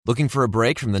Looking for a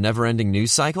break from the never-ending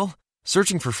news cycle?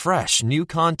 Searching for fresh, new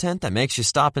content that makes you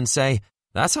stop and say,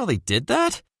 "That's how they did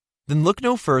that?" Then look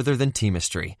no further than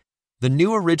Teamistry, the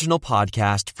new original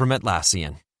podcast from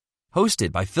Atlassian.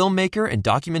 Hosted by filmmaker and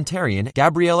documentarian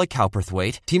Gabriella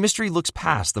Cowperthwaite, Teamistry looks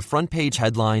past the front-page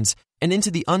headlines and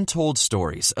into the untold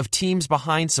stories of teams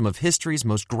behind some of history's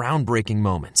most groundbreaking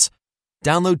moments.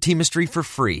 Download Teamistry for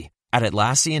free at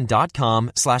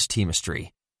Atlassian.com/Teamistry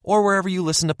or wherever you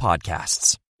listen to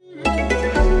podcasts.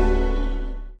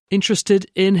 Interested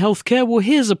in healthcare? Well,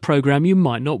 here's a programme you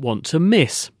might not want to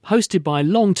miss. Hosted by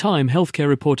long-time healthcare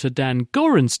reporter Dan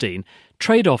Gorenstein,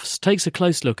 Trade-Offs takes a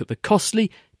close look at the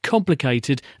costly,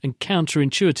 complicated and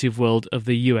counterintuitive world of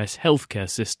the US healthcare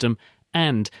system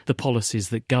and the policies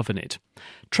that govern it.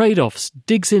 Trade-Offs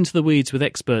digs into the weeds with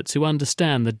experts who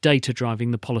understand the data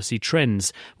driving the policy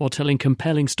trends while telling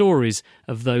compelling stories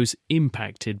of those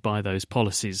impacted by those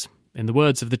policies. In the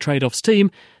words of the Trade-Offs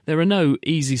team, there are no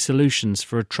easy solutions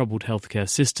for a troubled healthcare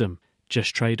system,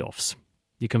 just trade-offs.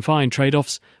 You can find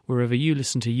Trade-Offs wherever you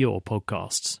listen to your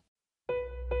podcasts.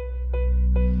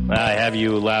 I have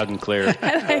you loud and clear.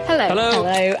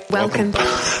 Hello. Welcome.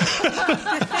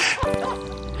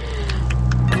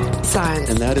 Science.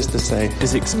 And that is to say,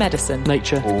 physics, medicine,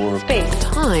 nature, or space,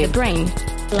 time, the brain,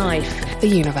 life, the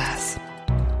universe.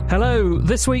 Hello.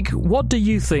 This week, what do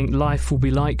you think life will be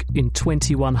like in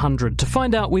 2100? To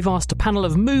find out, we've asked a panel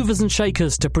of movers and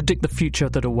shakers to predict the future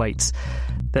that awaits.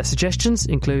 Their suggestions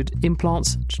include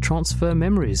implants to transfer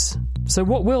memories. So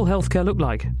what will healthcare look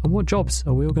like, and what jobs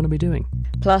are we all going to be doing?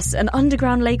 Plus, an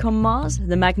underground lake on Mars,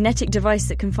 the magnetic device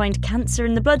that can find cancer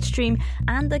in the bloodstream,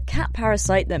 and the cat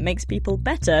parasite that makes people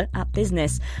better at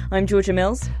business. I'm Georgia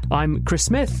Mills. I'm Chris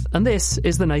Smith, and this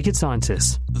is The Naked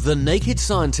Scientists. The Naked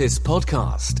Scientists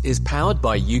podcast is powered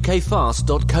by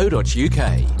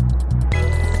ukfast.co.uk.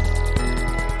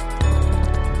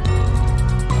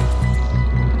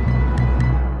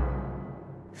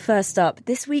 First up,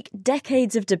 this week,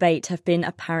 decades of debate have been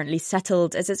apparently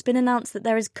settled as it's been announced that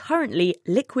there is currently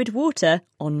liquid water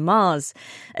on Mars.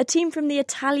 A team from the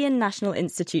Italian National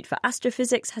Institute for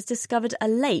Astrophysics has discovered a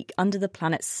lake under the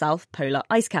planet's south polar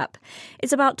ice cap.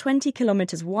 It's about 20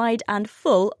 kilometres wide and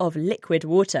full of liquid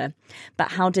water.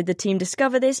 But how did the team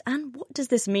discover this, and what does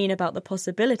this mean about the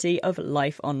possibility of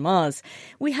life on Mars?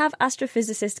 We have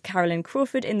astrophysicist Carolyn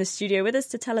Crawford in the studio with us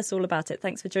to tell us all about it.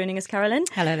 Thanks for joining us, Carolyn.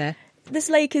 Hello there.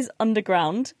 This lake is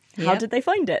underground. How did they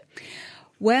find it?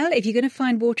 Well, if you're going to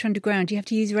find water underground, you have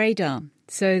to use radar.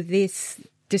 So this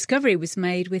discovery was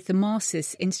made with the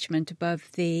MARSIS instrument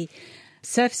above the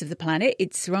surface of the planet.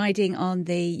 It's riding on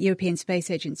the European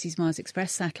Space Agency's Mars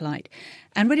Express satellite.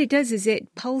 And what it does is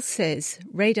it pulses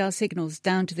radar signals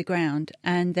down to the ground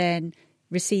and then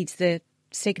receives the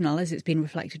signal as it's been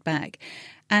reflected back.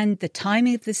 And the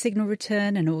timing of the signal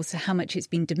return and also how much it's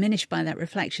been diminished by that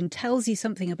reflection tells you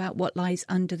something about what lies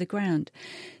under the ground.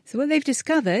 So what they've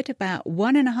discovered, about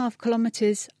 1.5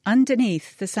 kilometres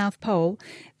underneath the South Pole,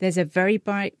 there's a very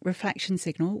bright reflection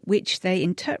signal, which they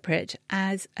interpret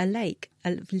as a lake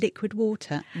of liquid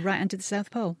water right under the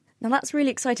South Pole. Now that's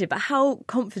really exciting, but how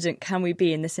confident can we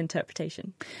be in this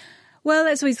interpretation? Well,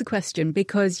 that's always the question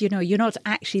because, you're not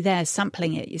actually there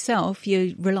sampling it yourself.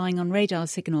 You're relying on radar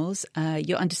signals,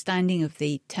 your understanding of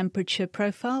the temperature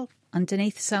profile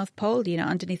underneath the South Pole,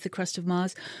 underneath the crust of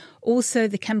Mars, also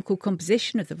the chemical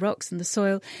composition of the rocks and the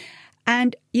soil.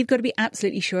 And you've got to be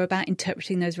absolutely sure about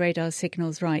interpreting those radar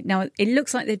signals right. Now, it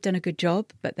looks like they've done a good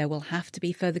job, but there will have to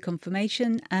be further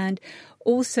confirmation and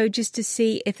also just to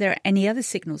see if there are any other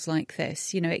signals like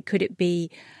this. Could it be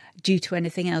due to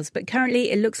anything else? But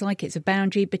currently it looks like it's a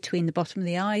boundary between the bottom of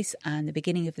the ice and the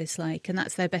beginning of this lake, and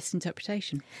that's their best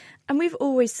interpretation. And we've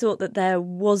always thought that there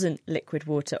wasn't liquid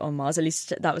water on Mars, at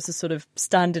least that was the sort of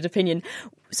standard opinion.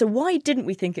 So why didn't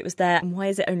we think it was there, and why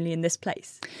is it only in this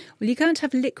place? Well, you can't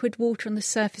have liquid water on the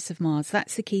surface of Mars.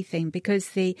 That's the key thing, because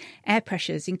the air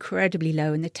pressure is incredibly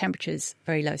low and the temperature's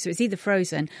very low. So it's either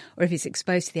frozen, or if it's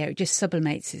exposed to the air, it just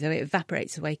sublimates, so it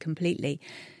evaporates away completely.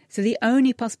 So the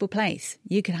only possible place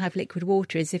you can have liquid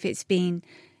water is if it's been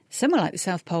somewhere like the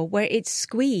South Pole, where it's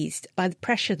squeezed by the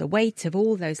pressure, the weight of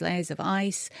all those layers of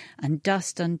ice and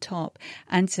dust on top.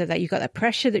 And so that you've got that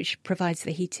pressure that provides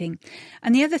the heating.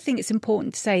 And the other thing it's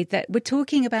important to say that we're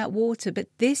talking about water, but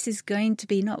this is going to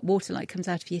be not water like comes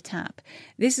out of your tap.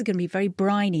 This is going to be very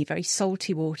briny, very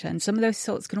salty water. And some of those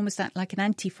salts can almost act like an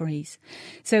antifreeze.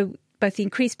 So both the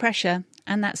increased pressure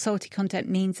and that salty content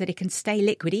means that it can stay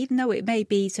liquid, even though it may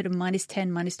be sort of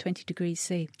 -10, -20 degrees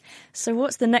C. So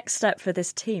what's the next step for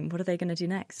this team? What are they going to do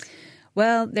next?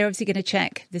 Well, they're obviously going to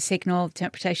check the signal,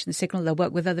 interpretation of the signal. They'll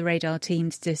work with other radar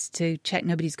teams just to check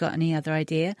nobody's got any other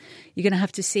idea. You're going to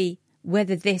have to see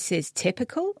whether this is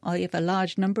typical or you have a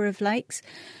large number of lakes.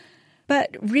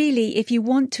 But really, if you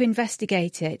want to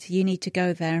investigate it, you need to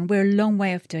go there. And we're a long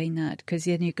way off doing that because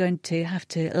then you're going to have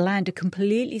to land a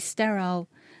completely sterile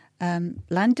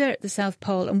lander at the South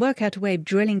Pole and work out a way of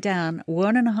drilling down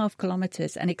 1.5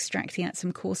 kilometres and extracting out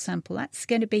some core sample. That's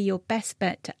going to be your best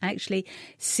bet to actually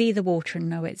see the water and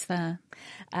know it's there.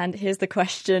 And here's the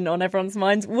question on everyone's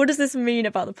minds. What does this mean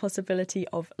about the possibility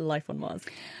of life on Mars?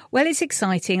 Well, it's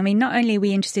exciting. I mean, not only are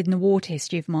we interested in the water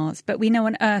history of Mars, but we know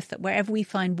on Earth that wherever we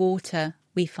find water,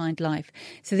 we find life.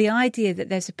 So the idea that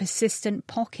there's a persistent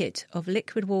pocket of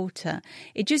liquid water,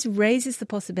 it just raises the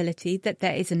possibility that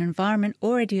there is an environment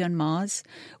already on Mars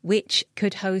which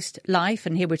could host life,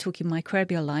 and here we're talking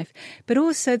microbial life, but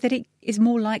also that it is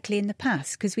more likely in the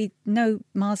past because we know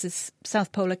Mars's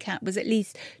south polar cap was at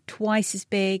least twice as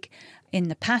big. In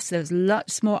the past, there was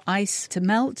lots more ice to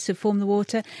melt to form the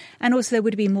water. And also there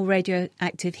would have been more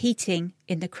radioactive heating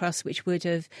in the crust, which would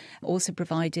have also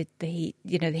provided the heat,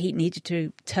 the heat needed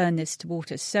to turn this to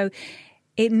water. So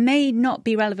it may not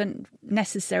be relevant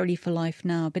necessarily for life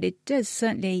now, but it does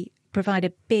certainly provide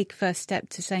a big first step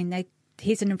to saying that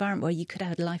here's an environment where you could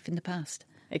have had life in the past.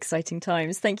 Exciting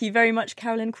times. Thank you very much,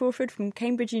 Carolyn Crawford from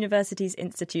Cambridge University's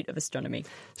Institute of Astronomy.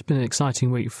 It's been an exciting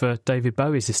week for David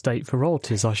Bowie's estate for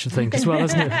royalties, I should think, as well,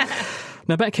 hasn't it?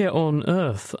 Now, back here on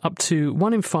Earth, up to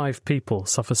 1 in 5 people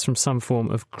suffers from some form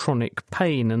of chronic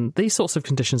pain, and these sorts of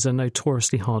conditions are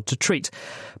notoriously hard to treat.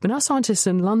 But now scientists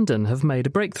in London have made a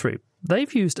breakthrough.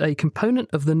 They've used a component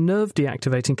of the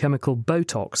nerve-deactivating chemical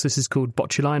Botox, this is called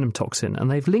botulinum toxin, and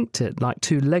they've linked it like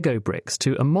 2 Lego bricks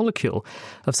to a molecule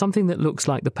of something that looks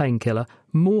like the painkiller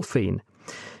morphine.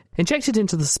 Injected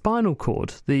into the spinal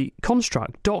cord, the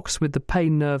construct docks with the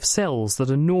pain nerve cells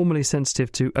that are normally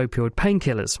sensitive to opioid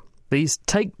painkillers. These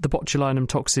take the botulinum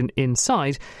toxin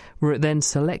inside, where it then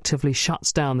selectively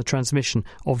shuts down the transmission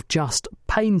of just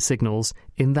pain signals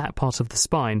in that part of the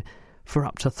spine for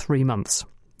up to 3 months.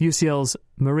 UCL's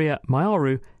Maria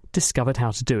Maioru discovered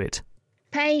how to do it.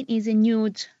 Pain is a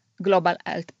huge global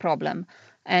health problem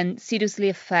and seriously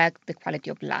affects the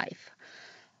quality of life.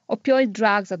 Opioid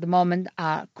drugs at the moment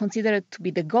are considered to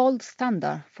be the gold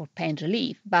standard for pain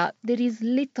relief, but there is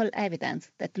little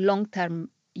evidence that long-term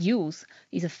use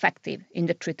is effective in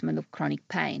the treatment of chronic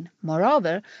pain.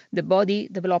 Moreover, the body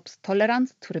develops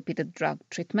tolerance to repeated drug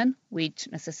treatment, which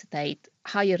necessitate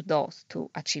higher dose to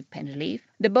achieve pain relief.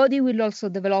 The body will also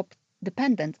develop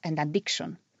dependence and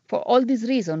addiction. For all these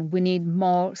reasons, we need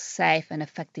more safe and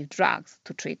effective drugs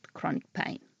to treat chronic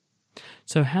pain.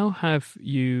 So how have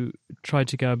you tried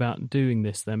to go about doing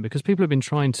this then? Because people have been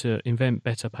trying to invent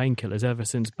better painkillers ever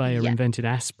since Bayer invented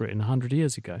aspirin 100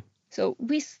 years ago. So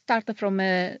we started from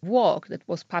a work that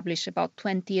was published about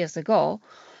 20 years ago.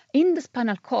 In the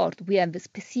spinal cord, we have a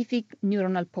specific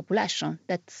neuronal population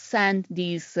that send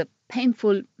this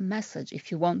painful message, if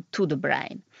you want, to the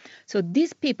brain. So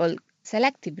these people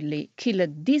selectively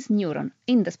killed this neuron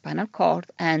in the spinal cord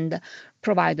and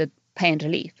provided pain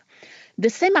relief. The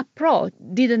same approach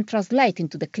didn't translate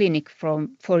into the clinic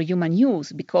for human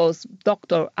use because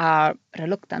doctors are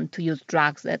reluctant to use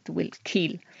drugs that will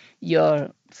kill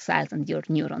your cells and your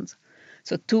neurons.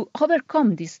 So to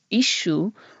overcome this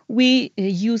issue, we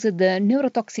used the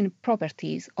neurotoxin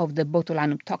properties of the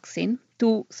botulinum toxin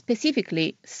to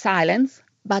specifically silence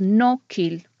but not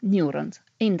kill neurons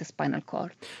in the spinal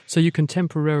cord. So you can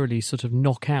temporarily sort of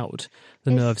knock out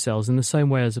the nerve cells in the same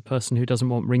way as a person who doesn't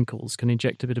want wrinkles can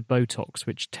inject a bit of Botox,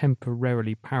 which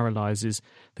temporarily paralyses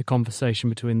the conversation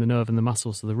between the nerve and the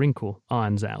muscle so the wrinkle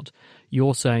irons out.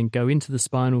 You're saying go into the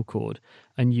spinal cord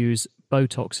and use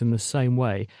Botox in the same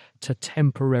way to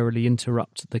temporarily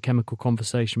interrupt the chemical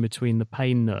conversation between the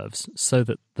pain nerves so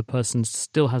that the person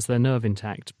still has their nerve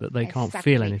intact but they can't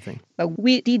feel anything. But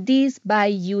we did this by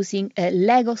using a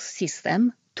Lego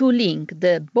system to link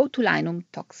the botulinum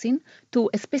toxin to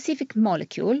a specific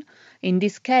molecule, in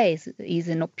this case is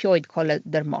an opioid called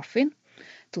dermorphine,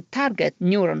 to target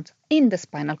neurons in the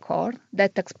spinal cord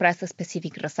that express a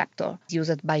specific receptor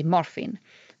used by morphine.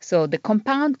 So the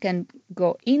compound can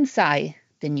go inside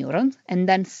the neurons and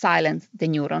then silence the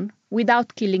neuron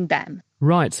without killing them.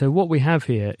 Right, so what we have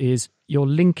here is you're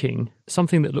linking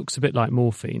something that looks a bit like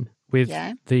morphine with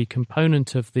the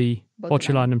component of the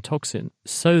botulinum toxin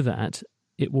so that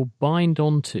it will bind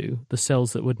onto the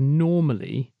cells that would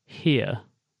normally hear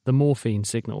the morphine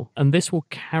signal. And this will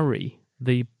carry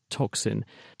the toxin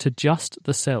to just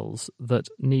the cells that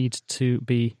need to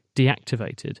be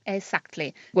deactivated.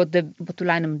 Exactly. What the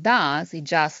botulinum does, it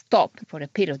just stops for a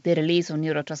period the release of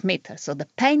neurotransmitters. So the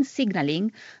pain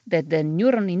signaling that the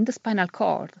neuron in the spinal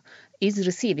cord is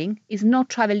receiving is not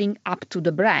traveling up to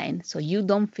the brain, so you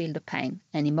don't feel the pain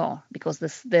anymore because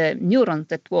the neuron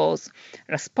that was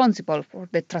responsible for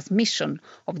the transmission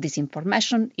of this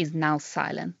information is now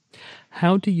silent.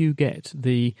 How do you get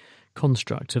the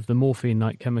construct of the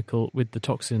morphine-like chemical with the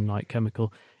toxin-like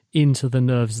chemical into the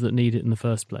nerves that need it in the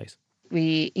first place?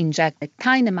 We inject a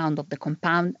tiny amount of the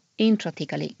compound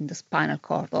intrathecally in the spinal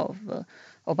cord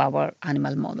of our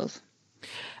animal models.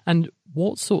 And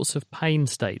what sorts of pain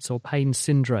states or pain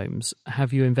syndromes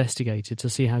have you investigated to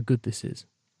see how good this is?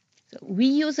 So we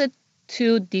use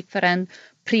two different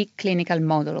preclinical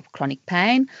models of chronic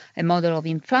pain, a model of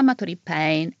inflammatory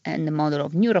pain and a model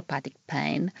of neuropathic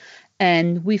pain.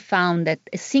 And we found that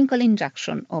a single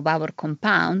injection of our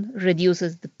compound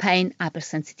reduces the pain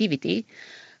hypersensitivity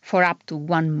for up to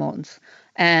 1 month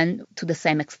and to the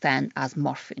same extent as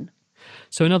morphine.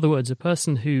 So in other words, a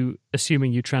person who,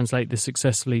 assuming you translate this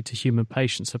successfully to human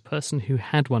patients, a person who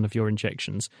had one of your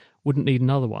injections wouldn't need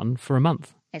another one for a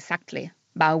month. Exactly.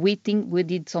 But we think we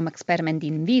did some experiment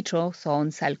in vitro, so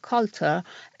on cell culture,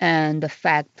 and the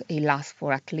fact it lasts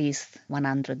for at least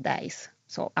 100 days,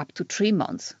 so up to 3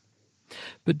 months.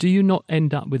 But do you not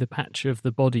end up with a patch of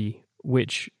the body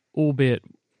which, albeit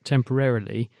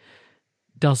temporarily,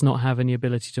 does not have any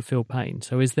ability to feel pain?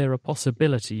 So is there a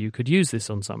possibility you could use this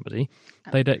on somebody?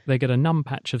 They get a numb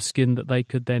patch of skin that they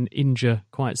could then injure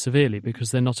quite severely because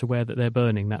they're not aware that they're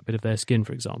burning that bit of their skin,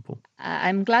 for example.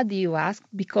 I'm glad you asked,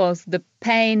 because the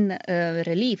pain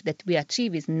relief that we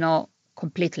achieve is not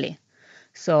completely.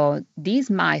 So these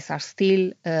mice are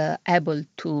still able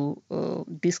to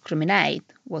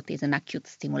discriminate what is an acute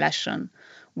stimulation.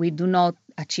 We do not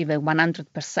achieve a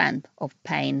 100% of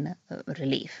pain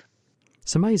relief.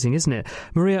 It's amazing, isn't it?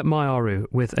 Maria Maiaru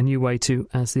with a new way to,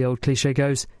 as the old cliche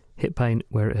goes, hit pain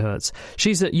where it hurts.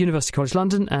 She's at University College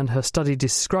London, and her study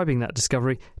describing that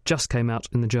discovery just came out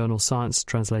in the journal Science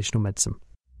Translational Medicine.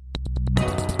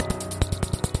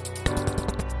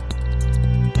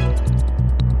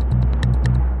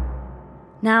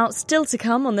 Now, still to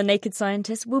come on The Naked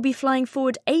Scientist, we'll be flying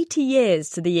forward 80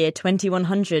 years to the year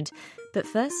 2100. But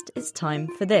first, it's time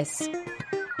for this.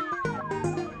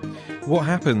 What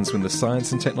happens when the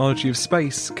science and technology of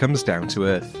space comes down to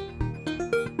Earth?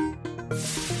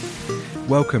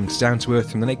 Welcome to Down to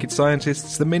Earth from The Naked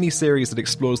Scientists, the mini-series that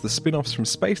explores the spin-offs from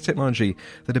space technology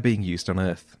that are being used on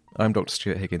Earth. I'm Dr.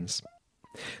 Stuart Higgins.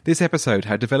 This episode,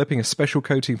 how developing a special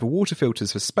coating for water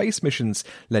filters for space missions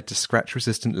led to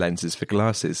scratch-resistant lenses for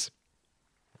glasses.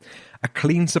 A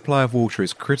clean supply of water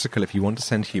is critical if you want to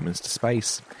send humans to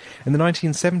space. In the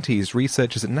 1970s,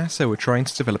 researchers at NASA were trying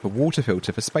to develop a water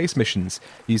filter for space missions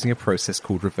using a process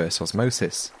called reverse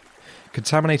osmosis.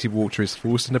 Contaminated water is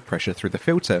forced under pressure through the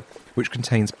filter, which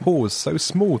contains pores so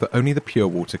small that only the pure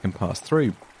water can pass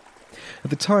through.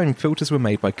 At the time, filters were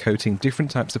made by coating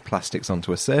different types of plastics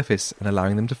onto a surface and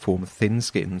allowing them to form thin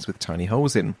skins with tiny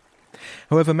holes in.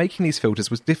 However, making these filters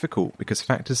was difficult because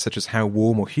factors such as how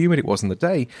warm or humid it was on the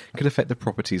day could affect the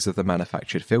properties of the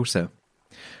manufactured filter.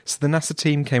 So the NASA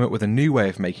team came up with a new way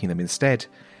of making them instead.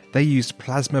 They used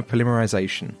plasma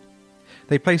polymerization.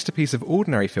 They placed a piece of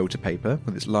ordinary filter paper,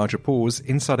 with its larger pores,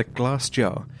 inside a glass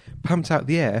jar, pumped out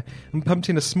the air, and pumped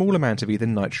in a small amount of either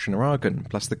nitrogen or argon,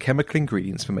 plus the chemical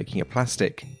ingredients for making a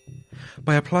plastic.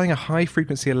 By applying a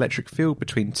high-frequency electric field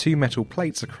between two metal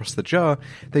plates across the jar,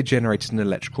 they generated an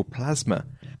electrical plasma,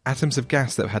 atoms of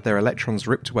gas that had their electrons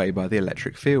ripped away by the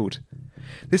electric field.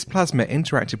 This plasma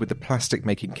interacted with the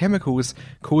plastic-making chemicals,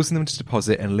 causing them to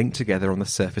deposit and link together on the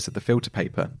surface of the filter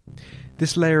paper.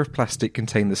 This layer of plastic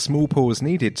contained the small pores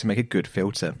needed to make a good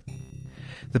filter.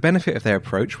 The benefit of their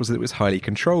approach was that it was highly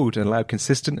controlled and allowed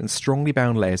consistent and strongly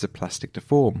bound layers of plastic to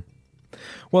form.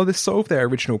 While this solved their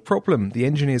original problem, the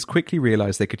engineers quickly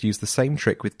realised they could use the same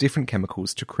trick with different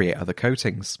chemicals to create other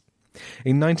coatings.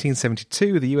 In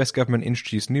 1972, the US government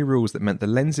introduced new rules that meant the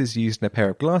lenses used in a pair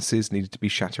of glasses needed to be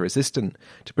shatter-resistant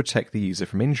to protect the user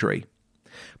from injury.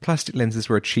 Plastic lenses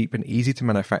were a cheap and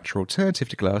easy-to-manufacture alternative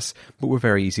to glass, but were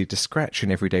very easy to scratch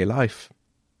in everyday life.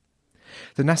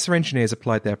 The NASA engineers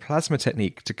applied their plasma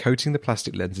technique to coating the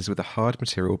plastic lenses with a hard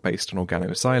material based on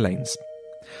organosilanes.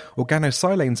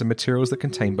 Organosilanes are materials that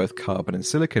contain both carbon and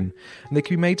silicon, and they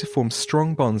can be made to form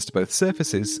strong bonds to both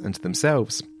surfaces and to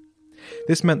themselves.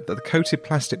 This meant that the coated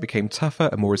plastic became tougher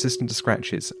and more resistant to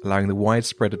scratches, allowing the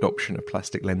widespread adoption of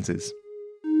plastic lenses.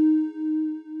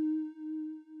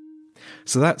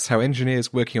 So that's how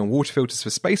engineers working on water filters for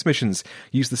space missions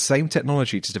use the same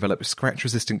technology to develop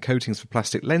scratch-resistant coatings for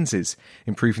plastic lenses,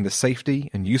 improving the safety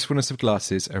and usefulness of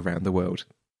glasses around the world.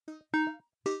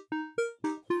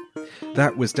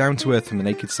 That was Down to Earth from The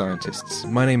Naked Scientists.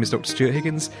 My name is Dr. Stuart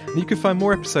Higgins, and you can find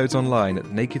more episodes online at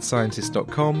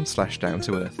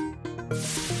nakedscientist.com/downtoearth.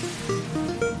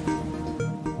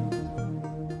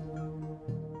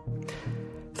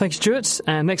 Thanks, Stuart.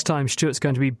 And next time, Stuart's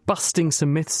going to be busting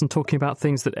some myths and talking about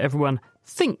things that everyone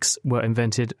thinks were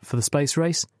invented for the space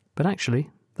race, but actually,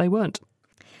 they weren't.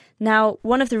 Now,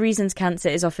 one of the reasons cancer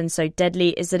is often so deadly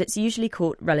is that it's usually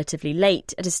caught relatively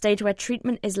late, at a stage where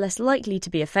treatment is less likely to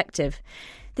be effective.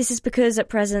 This is because at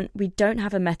present we don't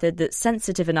have a method that's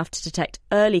sensitive enough to detect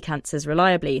early cancers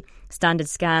reliably. Standard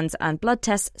scans and blood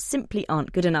tests simply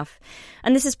aren't good enough.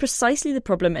 And this is precisely the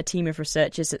problem a team of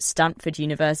researchers at Stanford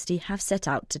University have set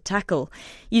out to tackle,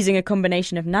 using a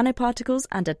combination of nanoparticles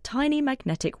and a tiny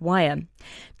magnetic wire.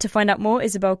 To find out more,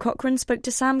 Isabel Cochrane spoke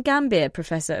to Sam Gambier,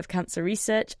 Professor of Cancer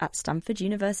Research at Stanford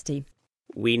University.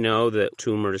 We know that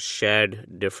tumors shed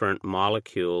different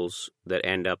molecules that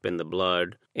end up in the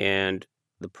blood, and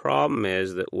the problem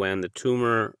is that when the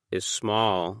tumor is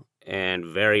small and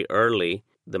very early,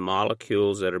 the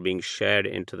molecules that are being shed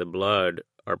into the blood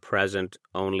are present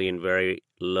only in very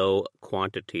low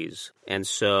quantities. And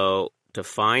so to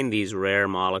find these rare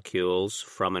molecules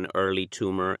from an early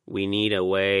tumor, we need a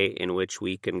way in which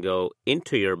we can go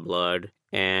into your blood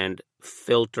and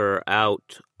filter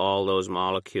out all those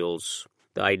molecules.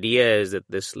 The idea is that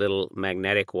this little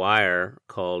magnetic wire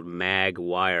called mag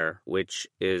wire, which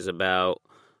is about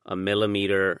 1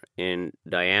 millimeter in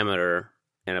diameter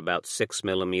and about 6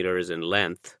 millimeters in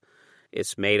length.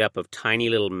 It's made up of tiny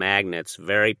little magnets,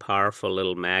 very powerful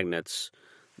little magnets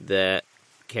that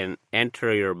can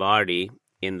enter your body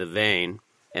in the vein.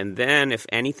 And then if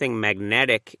anything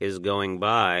magnetic is going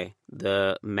by,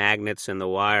 the magnets in the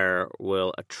wire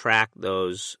will attract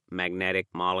those magnetic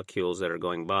molecules that are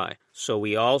going by. So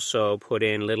we also put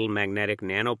in little magnetic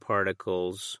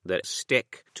nanoparticles that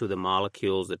stick to the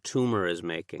molecules the tumor is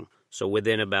making. So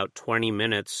within about 20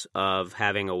 minutes of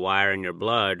having a wire in your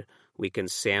blood, we can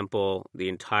sample the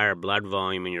entire blood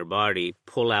volume in your body,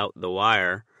 pull out the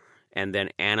wire, and then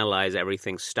analyze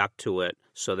everything stuck to it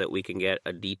so that we can get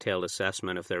a detailed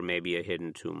assessment if there may be a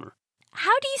hidden tumor.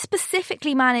 How do you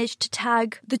specifically manage to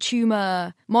tag the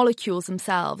tumour molecules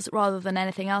themselves rather than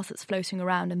anything else that's floating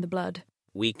around in the blood?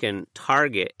 We can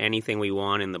target anything we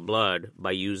want in the blood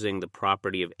by using the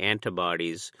property of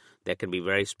antibodies that can be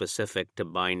very specific to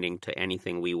binding to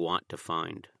anything we want to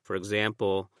find. For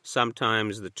example,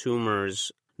 sometimes the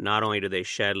tumors, not only do they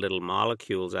shed little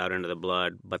molecules out into the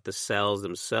blood, but the cells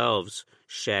themselves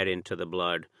shed into the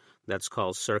blood. That's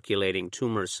called circulating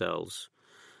tumor cells.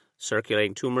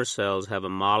 Circulating tumor cells have a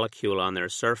molecule on their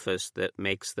surface that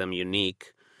makes them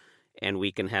unique, and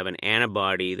we can have an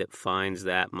antibody that finds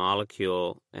that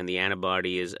molecule, and the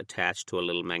antibody is attached to a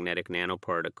little magnetic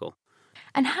nanoparticle.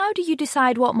 And how do you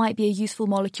decide what might be a useful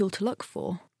molecule to look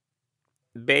for?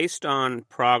 Based on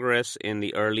progress in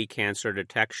the early cancer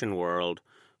detection world,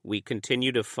 we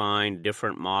continue to find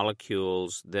different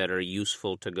molecules that are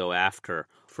useful to go after.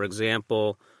 For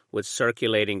example, with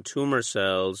circulating tumor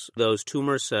cells, those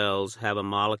tumor cells have a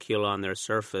molecule on their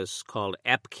surface called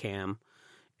EpCAM.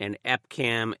 And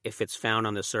EpCAM, if it's found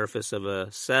on the surface of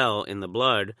a cell in the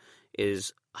blood,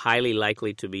 is highly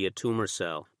likely to be a tumor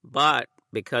cell. But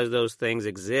because those things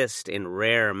exist in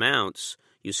rare amounts,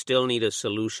 you still need a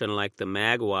solution like the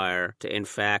magwire to, in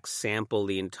fact, sample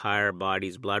the entire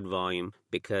body's blood volume,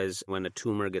 because when the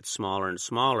tumor gets smaller and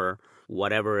smaller,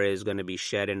 whatever is going to be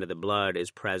shed into the blood is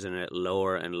present at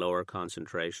lower and lower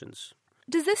concentrations.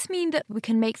 Does this mean that we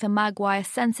can make the magwire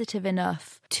sensitive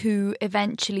enough to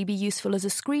eventually be useful as a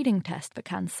screening test for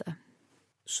cancer?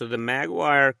 So the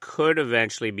magwire could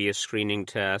eventually be a screening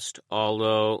test,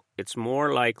 although it's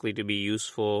more likely to be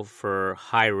useful for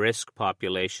high-risk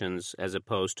populations as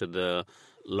opposed to the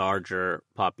larger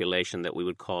population that we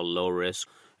would call low risk.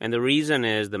 And the reason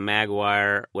is the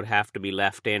magwire would have to be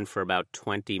left in for about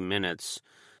 20 minutes,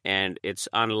 and it's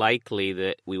unlikely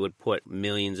that we would put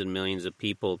millions and millions of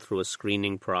people through a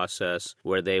screening process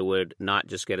where they would not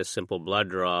just get a simple blood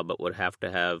draw, but would have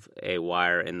to have a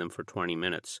wire in them for 20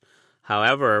 minutes.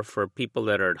 However, for people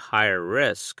that are at higher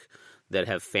risk, that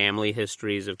have family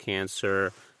histories of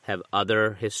cancer, have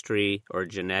other history or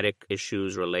genetic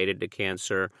issues related to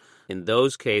cancer, in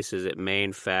those cases it may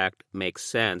in fact make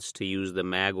sense to use the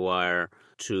magwire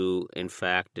to in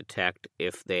fact detect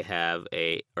if they have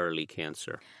a early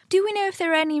cancer. Do we know if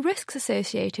there are any risks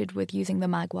associated with using the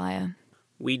magwire?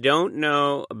 We don't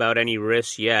know about any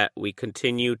risks yet. We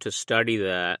continue to study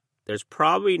that. there's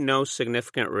probably no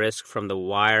significant risk from the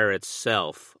wire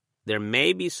itself. There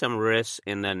may be some risk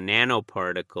in the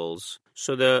nanoparticles.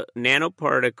 So the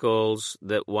nanoparticles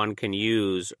that one can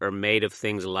use are made of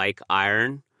things like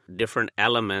iron, different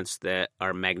elements that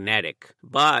are magnetic.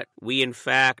 But we, in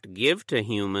fact, give to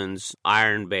humans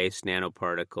iron-based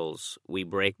nanoparticles. We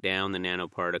break down the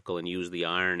nanoparticle and use the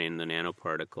iron in the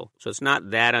nanoparticle. So it's not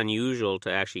that unusual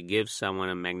to actually give someone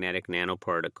a magnetic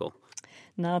nanoparticle.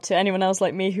 Now, to anyone else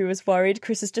like me who was worried,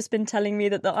 Chris has just been telling me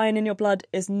that the iron in your blood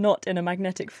is not in a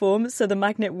magnetic form, so the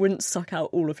magnet wouldn't suck out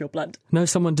all of your blood. No,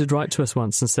 someone did write to us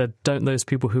once and said, don't those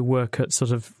people who work at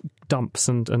sort of dumps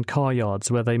and car yards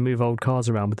where they move old cars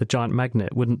around with a giant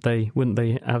magnet, wouldn't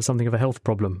they have something of a health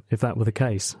problem if that were the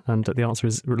case? And the answer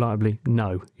is reliably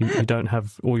no. You don't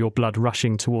have all your blood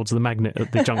rushing towards the magnet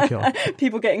at the junkyard.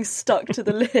 People getting stuck to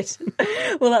the lid.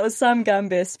 Well, that was Sam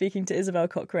Gambier speaking to Isabel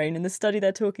Cochrane, and the study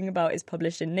they're talking about is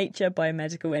published in Nature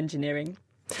Biomedical Engineering.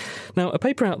 Now, a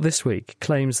paper out this week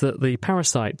claims that the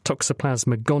parasite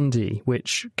Toxoplasma gondii,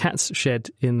 which cats shed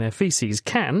in their faeces,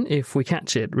 can, if we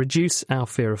catch it, reduce our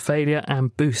fear of failure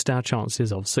and boost our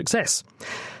chances of success.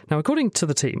 Now, according to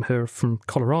the team, who are from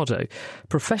Colorado,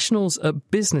 professionals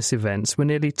at business events were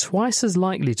nearly twice as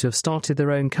likely to have started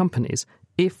their own companies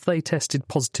if they tested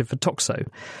positive for toxo.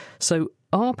 So,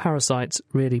 are parasites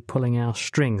really pulling our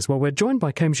strings? Well, we're joined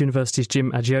by Cambridge University's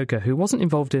Jim Agioka, who wasn't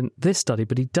involved in this study,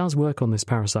 but he does work on this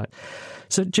parasite.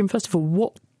 So, Jim, first of all,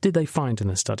 what did they find in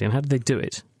the study and how did they do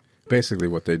it? Basically,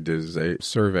 what they did is they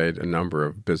surveyed a number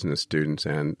of business students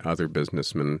and other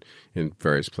businessmen in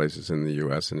various places in the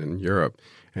U.S. and in Europe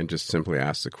and just simply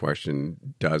asked the question,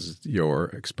 does your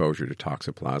exposure to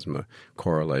Toxoplasma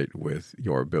correlate with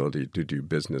your ability to do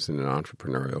business in an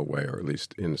entrepreneurial way, or at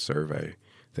least in a survey?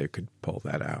 They could pull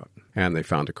that out. And they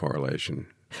found a correlation.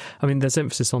 I mean, there's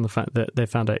emphasis on the fact that they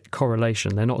found a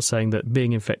correlation. They're not saying that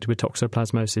being infected with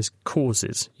toxoplasmosis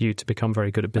causes you to become very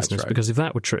good at business. That's right. Because if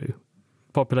that were true,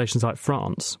 populations like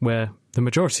France, where the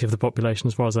majority of the population,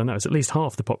 as far as I know, is at least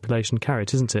half the population carry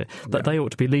it, isn't it? That they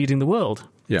ought to be leading the world.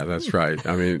 Yeah, that's right.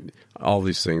 I mean, all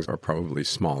these things are probably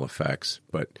small effects,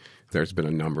 but there's been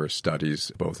a number of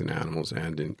studies, both in animals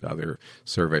and in other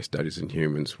survey studies in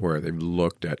humans, where they've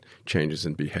looked at changes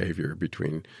in behavior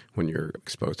between when you're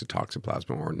exposed to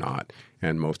Toxoplasma or not,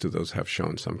 and most of those have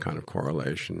shown some kind of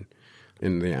correlation.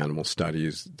 In the animal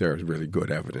studies, there's really good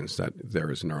evidence that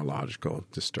there is neurological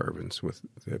disturbance with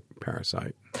the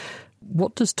parasite.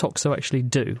 What does toxo actually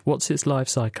do? What's its life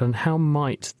cycle, and how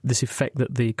might this effect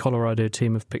that the Colorado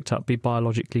team have picked up be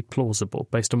biologically plausible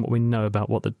based on what we know about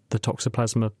what the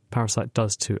Toxoplasma parasite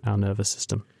does to our nervous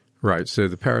system? Right. So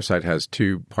the parasite has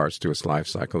two parts to its life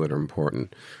cycle that are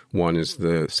important. One is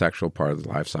the sexual part of the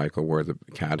life cycle where the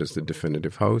cat is the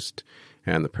definitive host,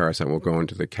 and the parasite will go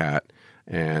into the cat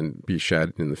and be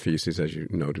shed in the feces, as you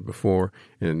noted before,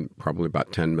 in probably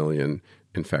about 10 million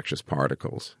infectious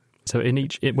particles. So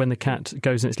when the cat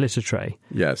goes in its litter tray,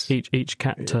 yes, each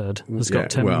cat turd has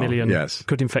got 10 million, yes,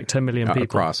 could infect 10 million people.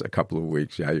 Across a couple of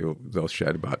weeks, they'll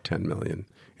shed about 10 million.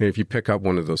 And if you pick up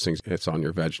one of those things, it's on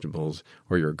your vegetables,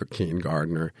 or you're a keen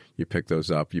gardener, you pick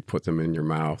those up, you put them in your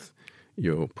mouth,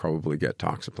 you'll probably get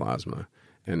Toxoplasma,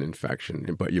 an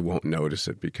infection, but you won't notice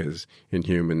it because in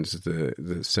humans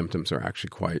the symptoms are actually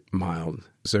quite mild.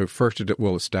 So first it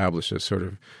will establish a sort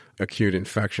of acute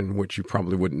infection, which you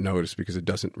probably wouldn't notice because it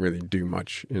doesn't really do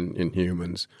much in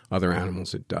humans. Other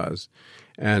animals it does.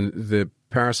 And the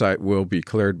parasite will be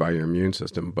cleared by your immune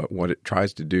system, but what it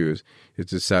tries to do is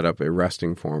to set up a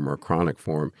resting form or a chronic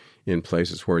form in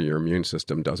places where your immune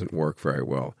system doesn't work very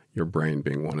well, your brain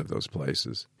being one of those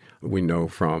places. We know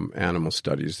from animal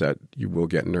studies that you will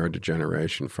get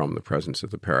neurodegeneration from the presence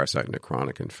of the parasite in a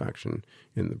chronic infection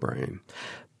in the brain.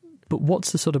 But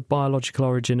what's the sort of biological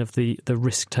origin of the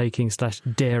risk-taking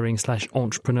 / daring /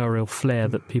 entrepreneurial flair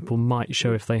that people might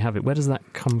show if they have it? Where does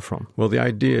that come from? Well, the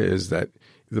idea is that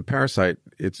the parasite,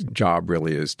 its job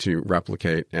really is to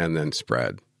replicate and then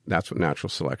spread. That's what natural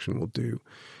selection will do.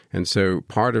 And so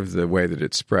part of the way that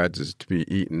it spreads is to be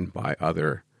eaten by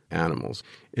other animals.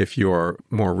 If you're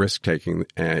more risk-taking,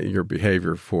 your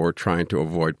behavior for trying to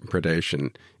avoid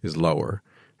predation is lower.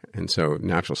 And so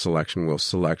natural selection will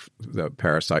select the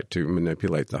parasite to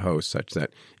manipulate the host such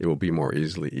that it will be more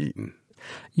easily eaten.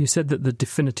 You said that the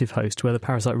definitive host, where the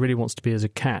parasite really wants to be as a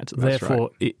cat, that's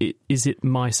therefore, right. Is it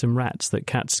mice and rats that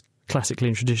cats classically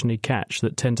and traditionally catch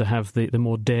that tend to have the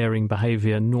more daring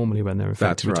behaviour normally when they're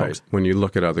infected with toxin? When you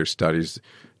look at other studies,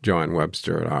 Joanne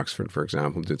Webster at Oxford, for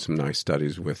example, did some nice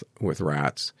studies with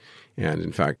rats. And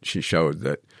in fact, she showed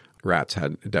that rats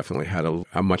had definitely had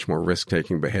a much more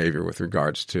risk-taking behavior with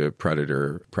regards to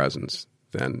predator presence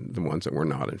than the ones that were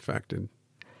not infected.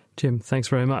 Jim, thanks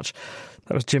very much.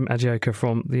 That was Jim Agioka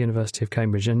from the University of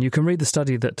Cambridge. And you can read the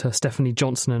study that Stephanie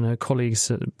Johnson and her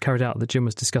colleagues carried out that Jim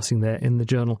was discussing there in the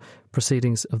journal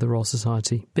Proceedings of the Royal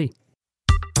Society B.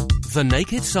 The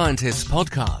Naked Scientists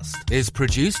podcast is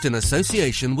produced in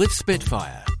association with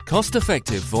Spitfire,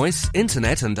 cost-effective voice,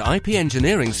 internet and IP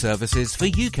engineering services for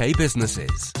UK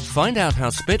businesses. Find out how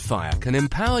Spitfire can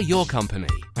empower your company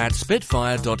at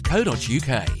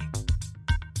spitfire.co.uk.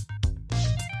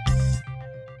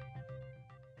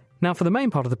 Now for the main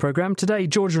part of the programme, today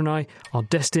Georgia and I are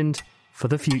destined for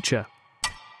the future.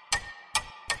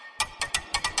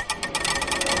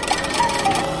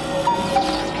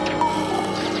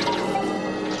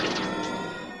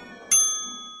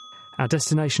 Our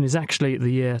destination is actually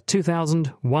the year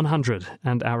 2100,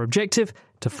 and our objective,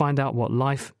 to find out what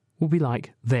life will be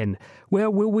like then.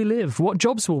 Where will we live? What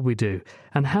jobs will we do?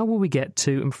 And how will we get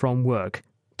to and from work?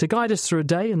 To guide us through a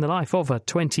day in the life of a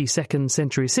 22nd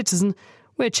century citizen,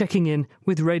 we're checking in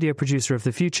with radio producer of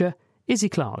the future, Izzy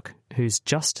Clark, who's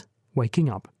just waking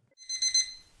up.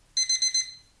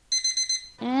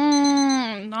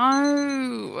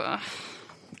 No.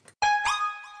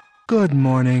 Good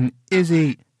morning,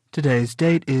 Izzy. Today's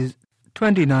date is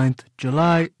 29th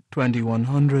July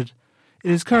 2100.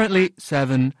 It is currently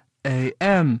 7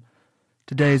 a.m.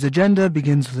 Today's agenda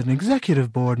begins with an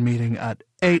executive board meeting at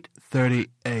 8:30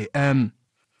 a.m.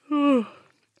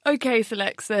 Okay,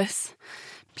 Alexis.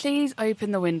 Please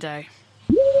open the window.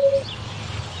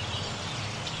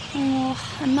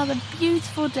 Oh, another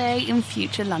beautiful day in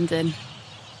future London.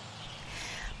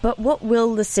 But what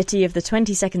will the city of the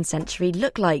 22nd century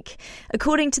look like?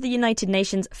 According to the United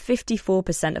Nations,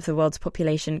 54% of the world's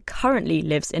population currently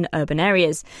lives in urban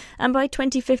areas. And by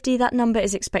 2050, that number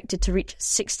is expected to reach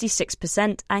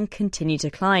 66% and continue to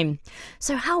climb.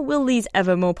 So how will these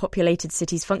ever more populated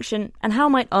cities function? And how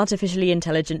might artificially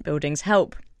intelligent buildings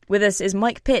help? With us is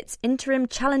Mike Pitts, Interim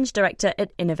Challenge Director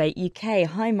at Innovate UK.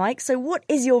 Hi, Mike. So what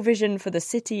is your vision for the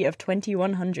city of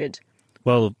 2100?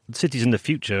 Well, cities in the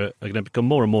future are going to become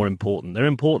more and more important. They're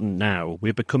important now.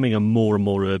 We're becoming a more and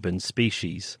more urban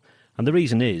species. And the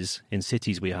reason is, in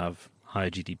cities we have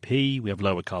higher GDP, we have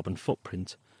lower carbon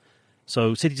footprint.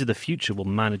 So cities of the future will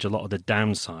manage a lot of the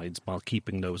downsides while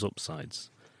keeping those upsides.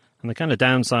 And the kind of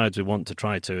downsides we want to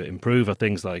try to improve are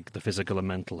things like the physical and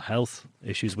mental health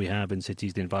issues we have in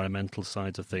cities, the environmental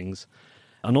sides of things,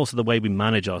 and also the way we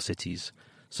manage our cities.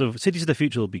 So cities of the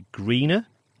future will be greener.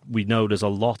 We know there's a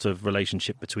lot of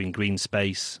relationship between green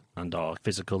space and our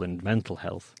physical and mental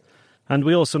health. And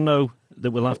we also know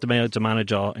that we'll have to be able to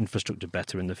manage our infrastructure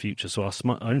better in the future. So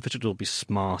our infrastructure will be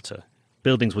smarter.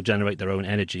 Buildings will generate their own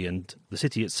energy, and the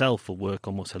city itself will work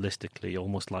almost holistically,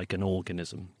 almost like an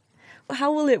organism.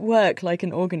 How will it work like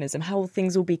an organism? How will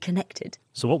things all be connected?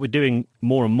 So what we're doing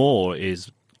more and more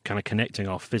is kind of connecting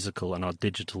our physical and our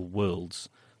digital worlds.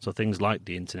 So things like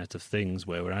the Internet of Things,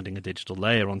 where we're adding a digital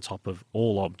layer on top of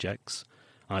all objects,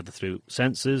 either through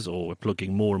sensors or we're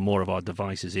plugging more and more of our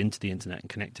devices into the Internet and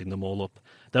connecting them all up.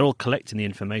 They're all collecting the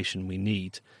information we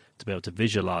need to be able to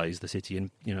visualize the city in,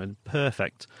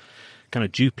 perfect kind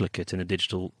of duplicate in a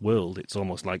digital world. It's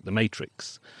almost like the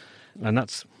Matrix. And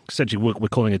that's essentially what we're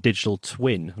calling a digital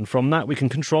twin. And from that, we can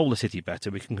control the city better.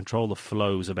 We can control the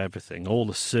flows of everything, all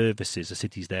the services a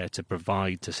city's there to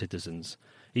provide to citizens,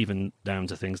 even down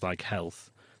to things like health.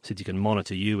 The city can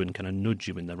monitor you and kind of nudge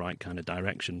you in the right kind of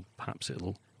direction. Perhaps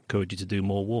it'll encourage you to do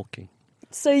more walking.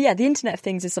 So, yeah, the Internet of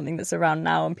Things is something that's around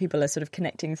now, and people are sort of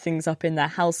connecting things up in their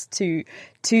house to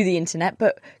the Internet.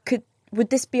 But would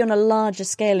this be on a larger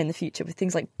scale in the future, with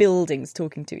things like buildings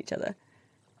talking to each other?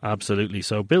 Absolutely.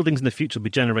 So buildings in the future will be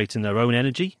generating their own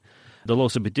energy. They'll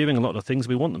also be doing a lot of things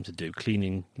we want them to do,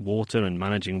 cleaning water and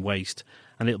managing waste.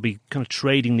 And it'll be kind of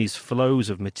trading these flows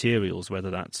of materials,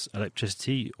 whether that's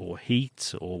electricity or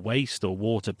heat or waste or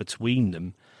water between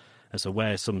them, as to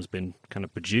where some's been kind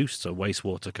of produced, so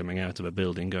wastewater coming out of a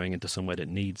building going into somewhere that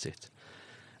needs it.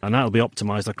 And that'll be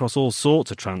optimised across all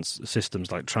sorts of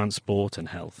systems like transport and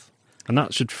health. And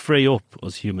that should free up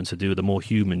us humans to do the more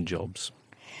human jobs.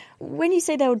 When you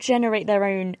say they'll generate their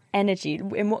own energy,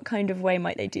 in what kind of way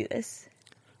might they do this?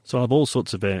 So I have all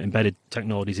sorts of embedded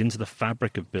technologies into the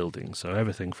fabric of buildings. So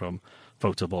everything from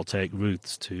photovoltaic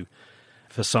roofs to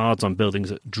facades on buildings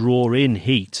that draw in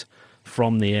heat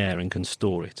from the air and can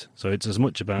store it. So it's as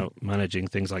much about managing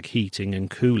things like heating and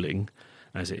cooling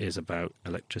as it is about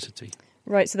electricity.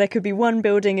 Right, so there could be one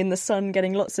building in the sun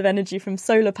getting lots of energy from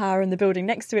solar power and the building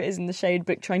next to it is in the shade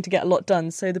but trying to get a lot done.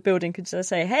 So the building could just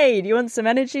say, hey, do you want some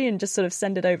energy? And just sort of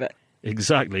send it over.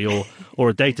 Exactly, or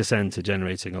a data centre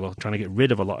generating trying to get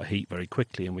rid of a lot of heat very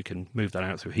quickly, and we can move that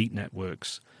out through heat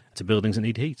networks to buildings that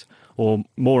need heat, or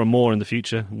more and more in the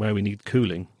future where we need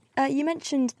cooling. You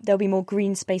mentioned there'll be more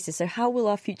green spaces, so how will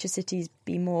our future cities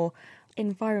be more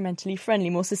environmentally friendly,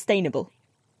 more sustainable?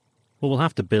 Well, we'll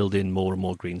have to build in more and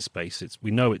more green space.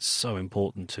 We know it's so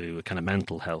important to kind of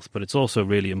mental health, but it's also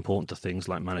really important to things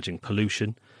like managing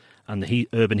pollution and the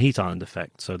urban heat island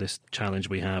effect. So this challenge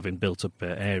we have in built-up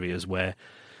areas where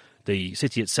the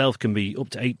city itself can be up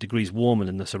to 8 degrees warmer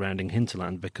than the surrounding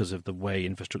hinterland because of the way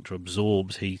infrastructure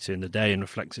absorbs heat in the day and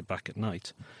reflects it back at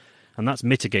night. And that's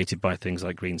mitigated by things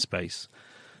like green space.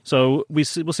 So we'll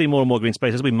see more and more green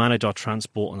space as we manage our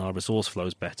transport and our resource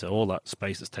flows better. All that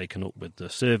space that's taken up with the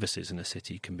services in a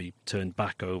city can be turned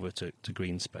back over to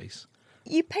green space.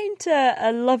 You paint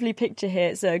a lovely picture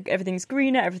here. So everything's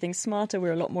greener, everything's smarter,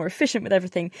 we're a lot more efficient with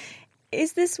everything.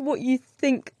 Is this what you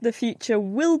think the future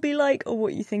will be like, or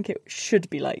what you think it should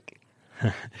be like?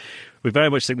 We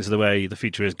very much think this is the way the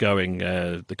future is going.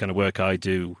 The kind of work I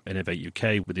do, Innovate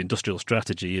UK, with the industrial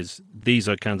strategy is these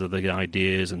are kind of the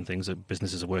ideas and things that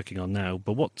businesses are working on now.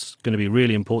 But what's going to be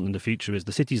really important in the future is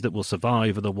the cities that will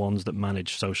survive are the ones that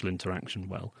manage social interaction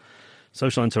well.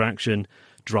 Social interaction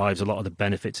drives a lot of the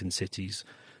benefits in cities.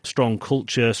 Strong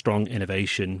culture, strong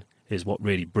innovation is what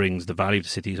really brings the value to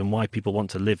cities and why people want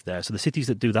to live there. So the cities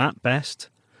that do that best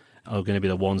are going to be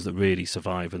the ones that really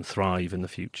survive and thrive in the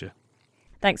future.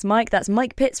 Thanks, Mike. That's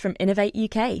Mike Pitts from Innovate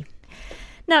UK.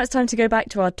 Now it's time to go back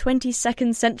to our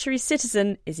 22nd century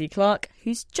citizen, Izzy Clark,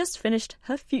 who's just finished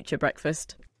her future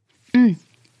breakfast.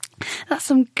 That's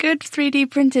some good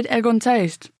 3D printed egg on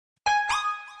toast.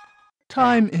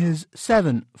 Time is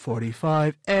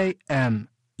 7:45 a.m.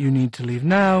 You need to leave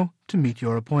now to meet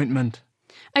your appointment.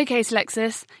 OK,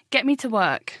 Slexus, get me to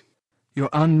work. Your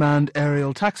unmanned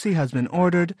aerial taxi has been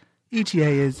ordered. ETA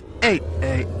is 8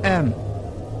 a.m.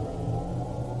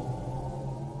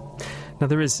 Now,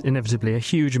 there is inevitably a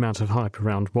huge amount of hype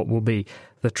around what will be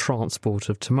the transport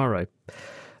of tomorrow.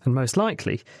 And most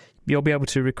likely, you'll be able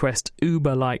to request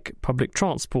Uber-like public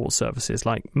transport services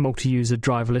like multi-user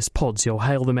driverless pods. You'll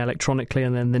hail them electronically,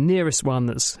 and then the nearest one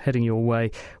that's heading your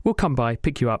way will come by,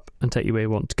 pick you up and take you where you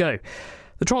want to go.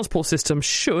 The transport system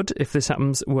should, if this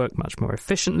happens, work much more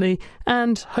efficiently,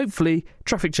 and hopefully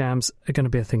traffic jams are going to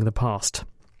be a thing of the past.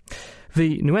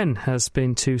 Vi Nguyen has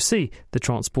been to see the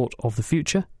transport of the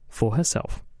future for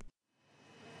herself.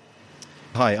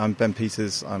 Hi, I'm Ben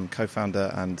Peters. I'm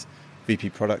co-founder and VP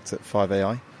product at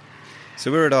 5AI.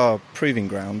 So we're at our proving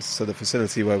grounds, so the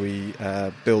facility where we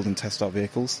build and test our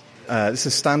vehicles. This is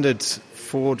a standard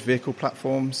Ford vehicle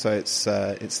platform, so it's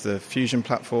the Fusion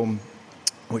platform,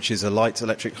 which is a light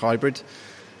electric hybrid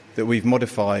that we've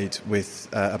modified with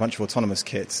a bunch of autonomous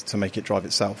kits to make it drive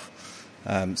itself.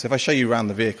 So if I show you around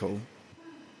the vehicle.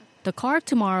 The car of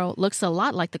tomorrow looks a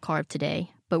lot like the car of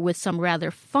today, but with some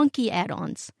rather funky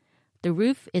add-ons. The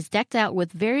roof is decked out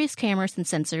with various cameras and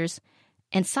sensors,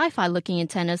 and sci-fi-looking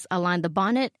antennas align the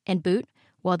bonnet and boot,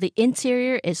 while the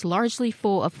interior is largely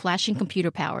full of flashing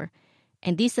computer power.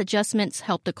 And these adjustments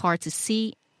help the car to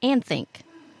see and think.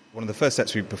 One of the first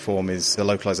steps we perform is the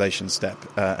localization step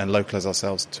and localize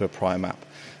ourselves to a prior map.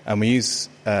 And we use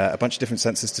a bunch of different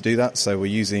sensors to do that. So we're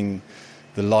using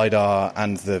the LiDAR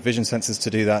and the vision sensors to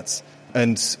do that.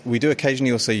 And we do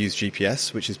occasionally also use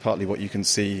GPS, which is partly what you can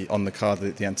see on the car,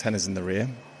 the antennas in the rear.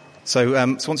 So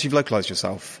once you've localized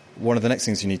yourself, one of the next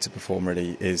things you need to perform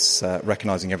really is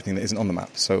recognizing everything that isn't on the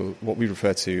map. So what we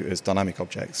refer to as dynamic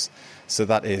objects. So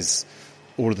that is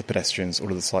all of the pedestrians, all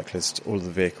of the cyclists, all of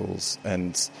the vehicles,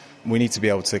 and we need to be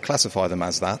able to classify them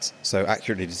as that, so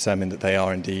accurately determine that they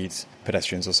are indeed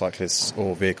pedestrians or cyclists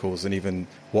or vehicles, and even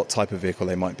what type of vehicle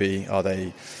they might be. Are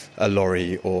they a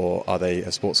lorry or are they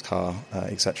a sports car,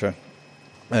 etc.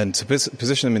 And to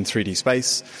position them in 3D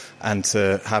space and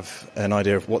to have an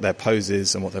idea of what their pose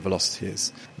is and what their velocity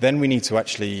is. Then we need to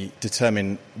actually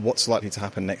determine what's likely to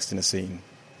happen next in a scene.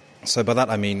 So by that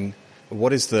I mean,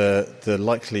 what is the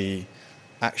likely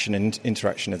action and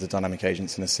interaction of the dynamic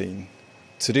agents in a scene?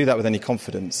 To do that with any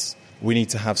confidence, we need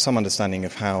to have some understanding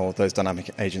of how those dynamic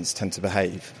agents tend to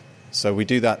behave. So we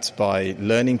do that by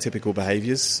learning typical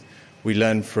behaviours. We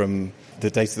learn from the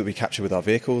data that we capture with our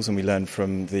vehicles, and we learn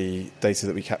from the data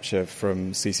that we capture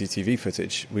from CCTV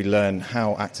footage. We learn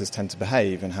how actors tend to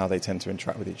behave and how they tend to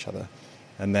interact with each other.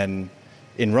 And then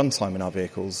in runtime in our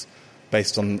vehicles,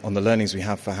 based on the learnings we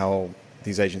have for how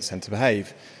these agents tend to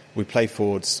behave, we play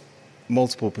forward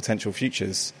multiple potential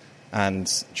futures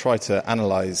and try to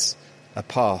analyse a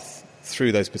path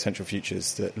through those potential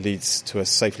futures that leads to us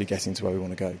safely getting to where we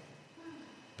want to go.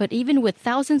 But even with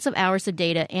thousands of hours of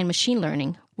data and machine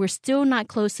learning, we're still not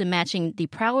close to matching the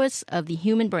prowess of the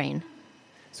human brain.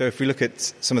 So if we look at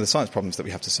some of the science problems that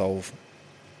we have to solve,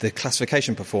 The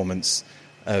classification performance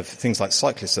of things like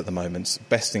cyclists at the moment,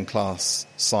 best-in-class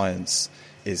science,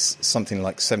 is something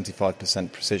like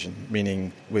 75% precision,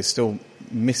 meaning we're still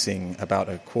missing about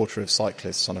a quarter of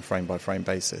cyclists on a frame-by-frame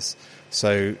basis.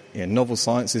 So novel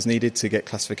science is needed to get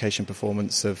classification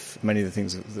performance of many of the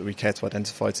things that we care to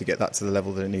identify to get that to the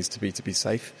level that it needs to be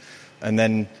safe. And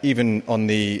then even on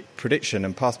the prediction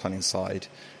and path planning side,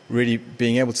 really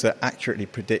being able to accurately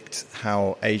predict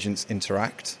how agents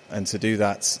interact and to do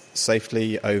that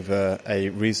safely over a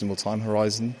reasonable time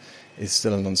horizon is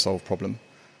still an unsolved problem.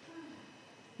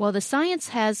 While the science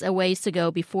has a ways to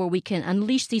go before we can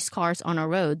unleash these cars on our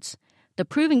roads, the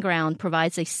Proving Ground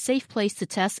provides a safe place to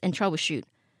test and troubleshoot.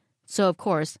 So, of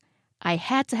course, I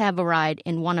had to have a ride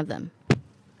in one of them.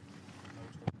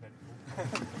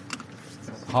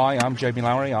 Hi, I'm Jamie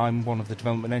Lowry. I'm one of the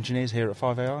development engineers here at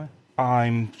 5AI.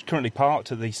 I'm currently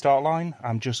parked at the start line.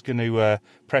 I'm just going to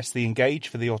press the engage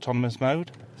for the autonomous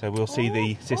mode. So we'll see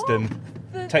the system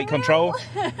take control.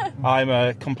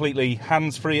 I'm completely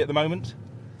hands-free at the moment.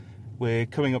 We're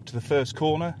coming up to the first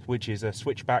corner, which is a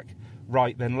switchback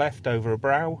right then left over a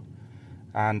brow,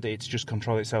 and it's just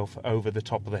control itself over the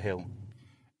top of the hill.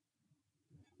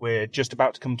 We're just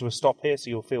about to come to a stop here, so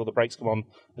you'll feel the brakes come on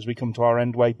as we come to our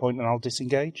end waypoint, and I'll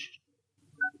disengage.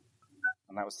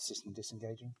 And that was the system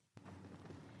disengaging.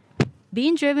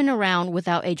 Being driven around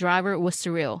without a driver was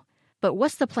surreal. But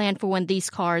what's the plan for when these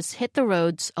cars hit the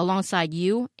roads alongside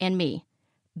you and me?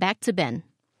 Back to Ben.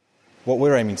 What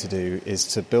we're aiming to do is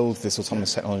to build this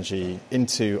autonomous technology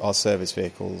into our service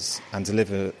vehicles and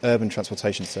deliver urban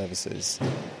transportation services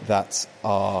that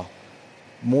are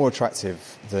more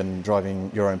attractive than driving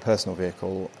your own personal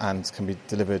vehicle and can be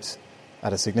delivered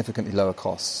at a significantly lower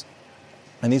cost.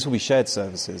 And these will be shared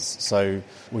services. So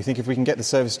we think if we can get the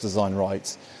service design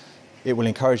right, it will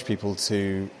encourage people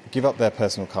to give up their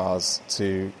personal cars,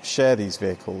 to share these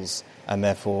vehicles, and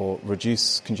therefore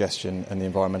reduce congestion and the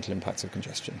environmental impact of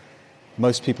congestion.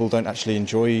 Most people don't actually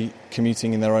enjoy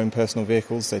commuting in their own personal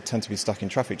vehicles. They tend to be stuck in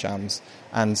traffic jams.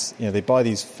 And they buy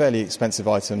these fairly expensive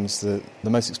items, the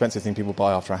most expensive thing people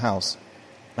buy after a house,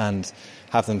 and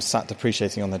have them sat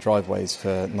depreciating on their driveways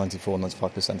for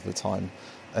 94-95% of the time.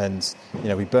 And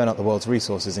we burn up the world's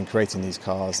resources in creating these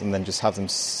cars and then just have them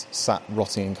sat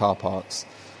rotting in car parks.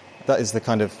 That is the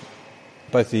kind of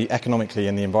both the economically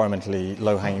and the environmentally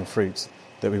low-hanging fruit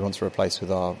that we want to replace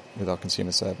with our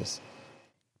consumer service.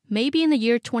 Maybe in the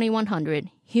year 2100,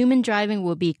 human driving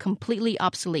will be completely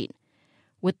obsolete,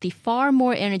 with the far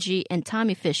more energy and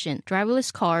time-efficient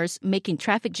driverless cars making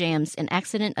traffic jams and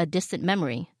accident a distant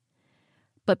memory.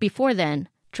 But before then,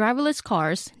 driverless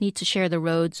cars need to share the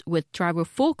roads with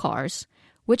driver-full cars,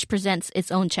 which presents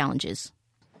its own challenges.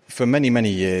 For many, many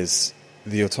years,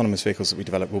 the autonomous vehicles that we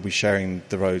develop will be sharing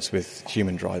the roads with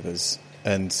human drivers.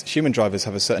 And human drivers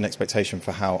have a certain expectation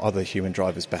for how other human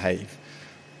drivers behave.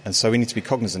 And so we need to be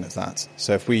cognizant of that.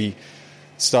 So if we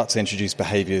start to introduce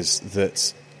behaviours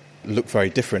that look very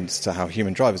different to how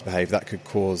human drivers behave, that could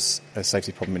cause a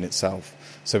safety problem in itself.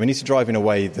 So we need to drive in a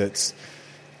way that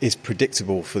is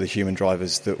predictable for the human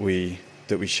drivers that we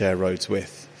share roads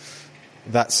with.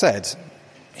 That said,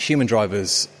 human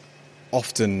drivers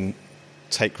often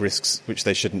take risks which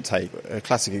they shouldn't take. A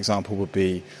classic example would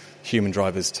be human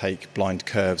drivers take blind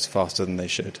curves faster than they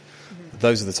should. Mm-hmm.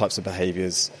 Those are the types of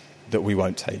behaviours that we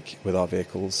won't take with our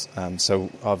vehicles. So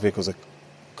our vehicles are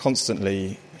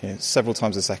constantly, several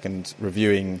times a second,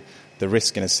 reviewing the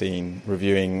risk in a scene,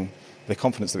 reviewing the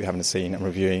confidence that we have in a scene, and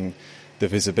reviewing the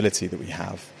visibility that we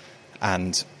have,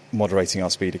 and moderating our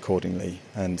speed accordingly.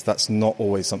 And that's not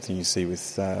always something you see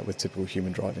with typical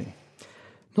human driving.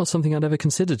 Not something I'd ever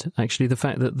considered, actually, the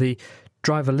fact that the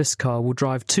driverless car will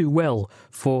drive too well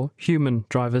for human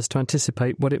drivers to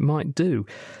anticipate what it might do.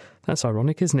 That's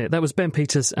ironic, isn't it? That was Ben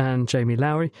Peters and Jamie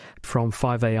Lowry from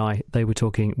 5AI. They were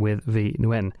talking with V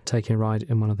Nguyen, taking a ride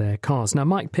in one of their cars. Now,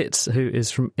 Mike Pitts, who is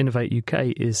from Innovate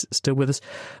UK, is still with us.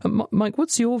 Mike,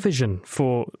 what's your vision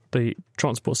for the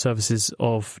transport services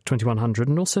of 2100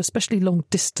 and also especially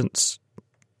long-distance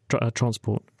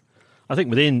transport? I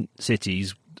think within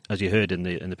cities, as you heard in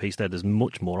the piece there's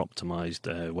much more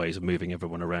optimised ways of moving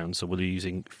everyone around. So we're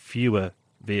using fewer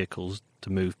vehicles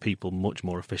to move people much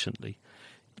more efficiently.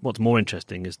 What's more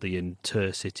interesting is the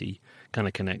inter-city kind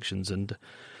of connections, and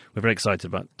we're very excited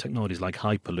about technologies like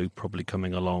Hyperloop probably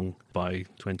coming along by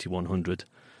 2100,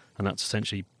 and that's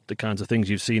essentially the kinds of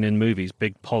things you've seen in movies,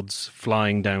 big pods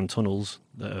flying down tunnels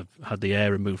that have had the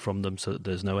air removed from them so that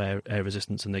there's no air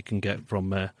resistance, and they can get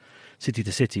from city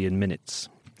to city in minutes.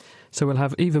 So we'll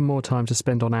have even more time to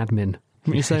spend on admin,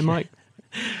 wouldn't you say, Mike?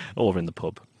 Or in the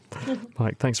pub.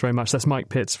 Mike, thanks very much. That's Mike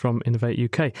Pitts from Innovate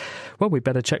UK. Well, we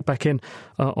better check back in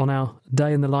on our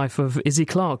day in the life of Izzy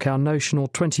Clark, our notional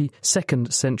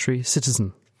 22nd century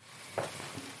citizen.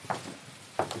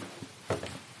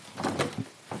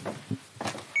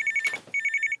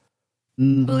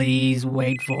 Please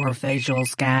wait for facial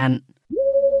scan.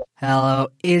 Hello,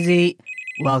 Izzy.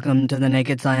 Welcome to the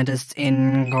Naked Scientists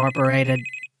Incorporated.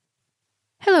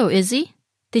 Hello, Izzy.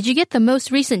 Did you get the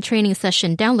most recent training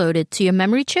session downloaded to your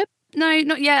memory chip? No,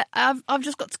 not yet. I've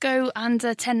just got to go and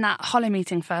attend that Hollow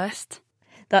meeting first.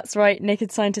 That's right,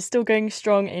 Naked Scientists still going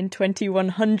strong in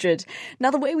 2100.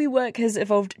 Now, the way we work has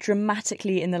evolved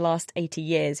dramatically in the last 80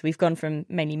 years. We've gone from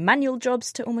mainly manual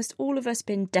jobs to almost all of us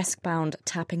being desk-bound,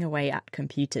 tapping away at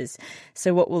computers.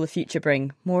 So what will the future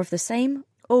bring? More of the same?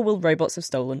 Or will robots have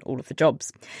stolen all of the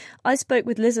jobs? I spoke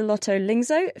with Lizelotto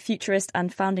Lingzo, futurist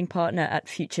and founding partner at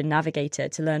Future Navigator,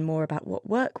 to learn more about what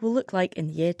work will look like in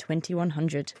the year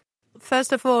 2100.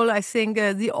 First of all, I think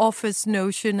the office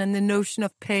notion and the notion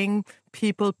of paying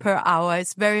people per hour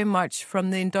is very much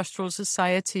from the industrial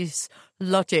society's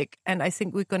logic. And I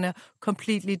think we're going to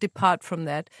completely depart from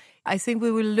that. I think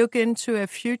we will look into a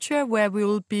future where we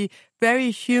will be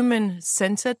very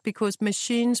human-centered because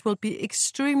machines will be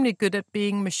extremely good at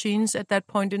being machines at that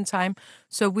point in time.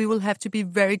 So we will have to be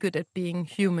very good at being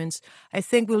humans. I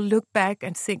think we'll look back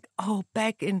and think, oh,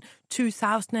 back in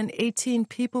 2018,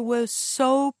 people were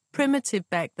so primitive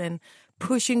back then,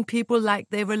 pushing people like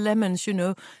they were lemons, you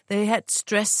know. They had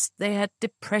stress, they had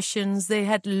depressions, they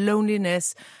had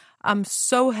loneliness. I'm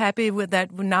so happy with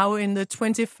that. Now in the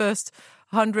 21st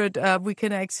hundred, we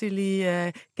can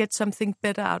actually get something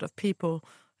better out of people.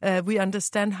 We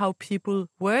understand how people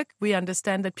work. We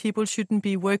understand that people shouldn't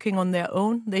be working on their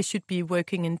own. They should be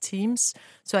working in teams.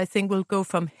 So I think we'll go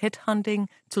from headhunting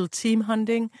to team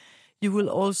hunting. You will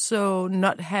also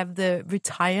not have the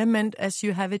retirement as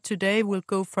you have it today. We'll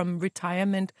go from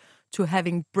retirement to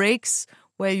having breaks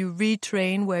where you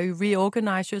retrain, where you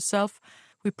reorganize yourself.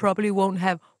 We probably won't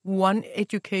have one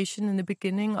education in the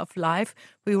beginning of life.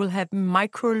 We will have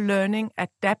micro-learning,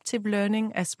 adaptive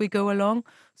learning as we go along.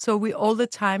 So we all the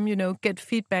time, you know, get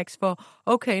feedbacks for,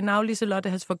 okay, now Liselotte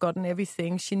has forgotten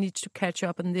everything. She needs to catch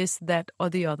up on this, that, or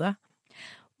the other.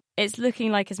 It's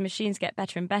looking like as machines get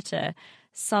better and better,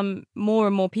 some more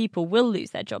and more people will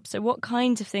lose their jobs. So what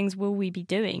kinds of things will we be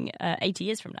doing 80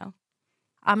 years from now?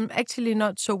 I'm actually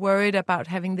not so worried about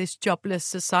having this jobless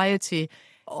society.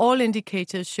 All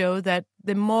indicators show that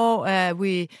the more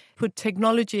we put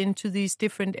technology into these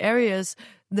different areas,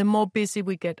 the more busy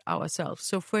we get ourselves.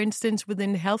 So, for instance,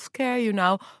 within healthcare, you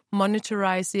now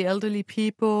monitorize the elderly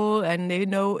people and they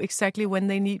know exactly when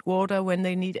they need water, when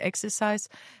they need exercise.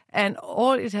 And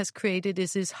all it has created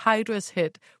is this Hydra's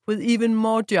head with even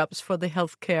more jobs for the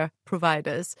healthcare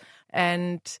providers.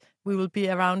 And we will be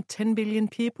around 10 billion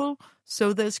people.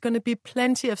 So there's going to be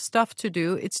plenty of stuff to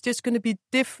do. It's just going to be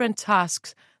different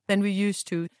tasks than we used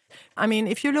to. I mean,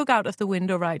 if you look out of the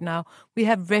window right now, we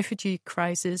have refugee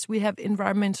crisis, we have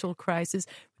environmental crisis,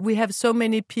 we have so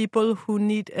many people who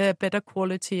need a better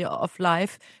quality of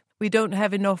life. We don't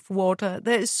have enough water.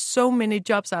 There is so many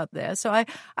jobs out there. So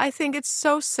I think it's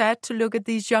so sad to look at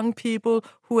these young people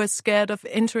who are scared of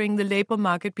entering the labor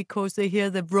market because they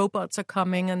hear the robots are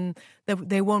coming and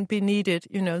they won't be needed.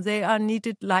 You know, they are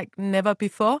needed like never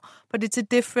before, but it's a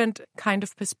different kind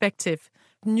of perspective.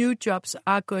 New jobs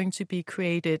are going to be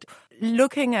created.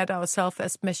 Looking at ourselves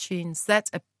as machines, that's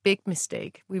a big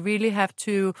mistake. We really have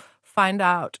to find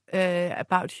out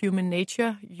about human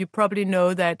nature. You probably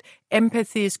know that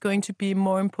empathy is going to be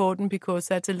more important because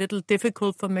that's a little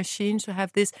difficult for machines to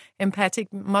have this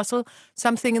empathic muscle.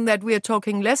 Something that we are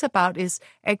talking less about is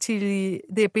actually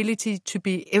the ability to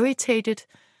be irritated.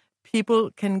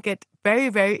 People can get very,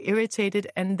 very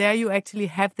irritated, and there you actually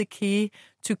have the key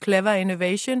to clever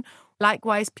innovation.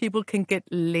 Likewise, people can get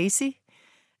lazy.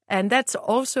 And that's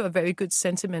also a very good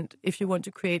sentiment if you want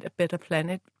to create a better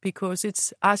planet, because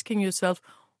it's asking yourself,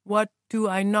 what do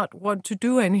I not want to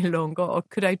do any longer? Or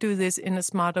could I do this in a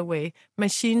smarter way?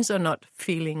 Machines are not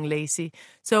feeling lazy.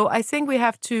 So I think we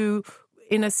have to,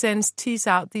 in a sense, tease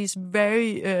out these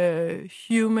very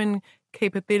human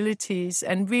capabilities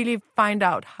and really find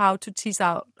out how to tease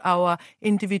out our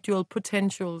individual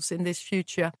potentials in this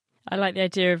future. I like the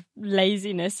idea of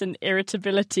laziness and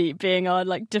irritability being our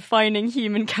defining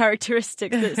human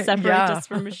characteristics that separate us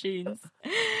from machines.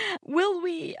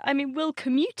 Will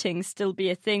commuting still be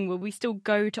a thing? Will we still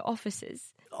go to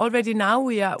offices? Already now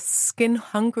we are skin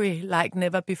hungry like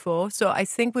never before. So I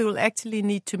think we will actually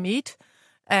need to meet.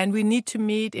 And we need to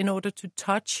meet in order to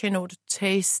touch, in order to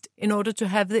taste, in order to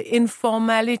have the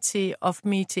informality of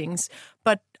meetings.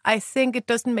 But I think it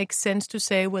doesn't make sense to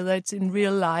say whether it's in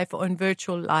real life or in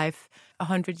virtual life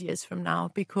 100 years from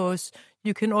now, because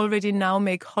you can already now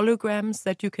make holograms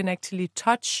that you can actually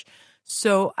touch.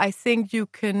 So I think you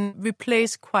can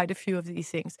replace quite a few of these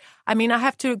things. I mean, I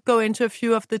have to go into a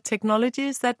few of the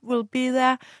technologies that will be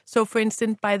there. So, for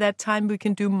instance, by that time, we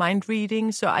can do mind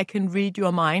reading. So I can read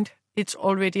your mind. It's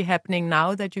already happening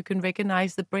now that you can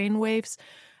recognize the brain waves.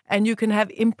 And you can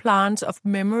have implants of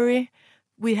memory.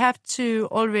 We have to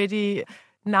already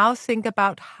now think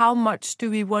about how much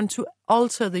do we want to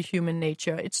alter the human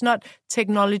nature. It's not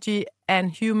technology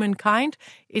and humankind.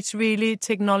 It's really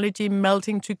technology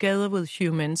melting together with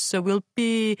humans. So we'll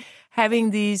be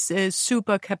having these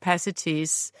super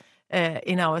capacities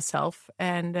in ourselves.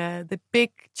 And the big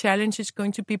challenge is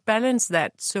going to be balance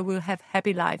that so we'll have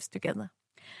happy lives together.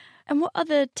 And what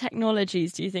other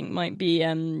technologies do you think might be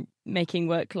making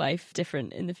work life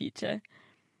different in the future?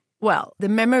 Well, the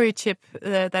memory chip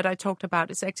that I talked about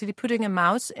is actually putting a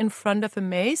mouse in front of a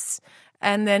maze,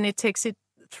 and then it takes it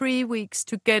 3 weeks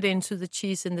to get into the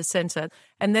cheese in the center.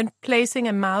 And then placing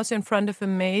a mouse in front of a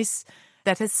maze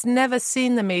that has never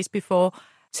seen the maze before,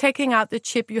 taking out the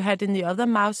chip you had in the other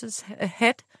mouse's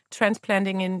head,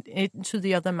 transplanting it into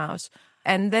the other mouse.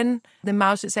 And then the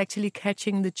mouse is actually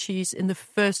catching the cheese in the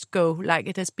first go, like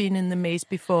it has been in the maze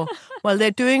before. Well, they're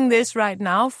doing this right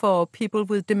now for people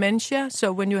with dementia.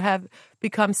 So when you have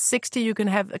become 60, you can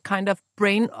have a kind of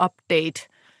brain update.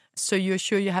 So you're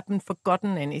sure you haven't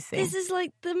forgotten anything. This is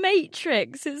like The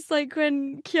Matrix. It's like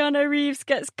when Keanu Reeves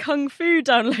gets Kung Fu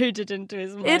downloaded into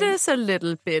his mind. It is a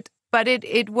little bit, but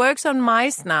it works on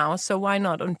mice now, so why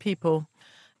not on people?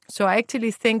 So I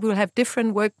actually think we'll have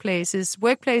different workplaces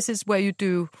where you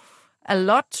do a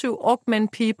lot to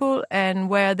augment people and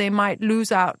where they might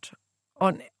lose out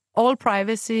on all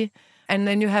privacy. And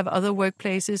then you have other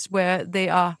workplaces where they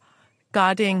are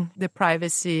guarding the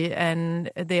privacy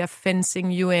and they are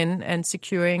fencing you in and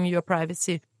securing your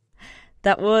privacy.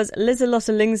 That was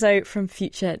Liselott Lyngso from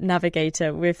Future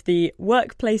Navigator with the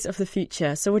workplace of the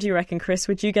future. So what do you reckon, Chris?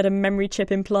 Would you get a memory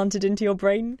chip implanted into your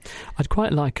brain? I'd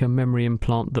quite like a memory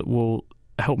implant that will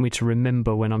help me to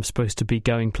remember when I'm supposed to be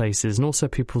going places, and also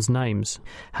people's names.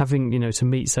 Having, to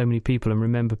meet so many people and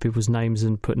remember people's names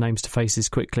and put names to faces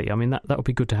quickly. I mean, that would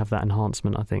be good to have that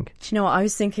enhancement, I think. Do you know what? I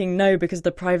was thinking no because of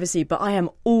the privacy, but I am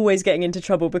always getting into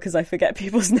trouble because I forget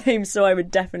people's names, so I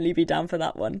would definitely be down for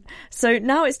that one. So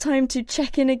now it's time to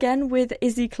check in again with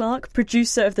Izzy Clark,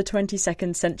 producer of the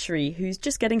 22nd Century, who's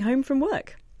just getting home from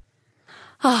work.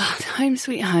 Home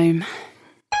sweet home.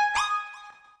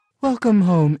 Welcome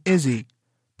home, Izzy.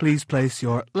 Please place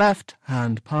your left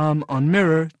hand palm on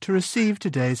mirror to receive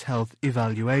today's health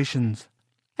evaluations.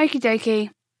 Okie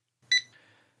dokie.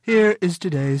 Here is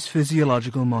today's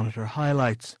physiological monitor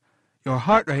highlights. Your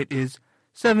heart rate is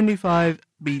 75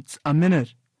 beats a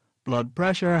minute. Blood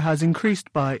pressure has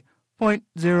increased by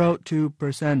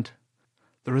 0.02%.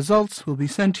 The results will be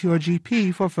sent to your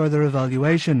GP for further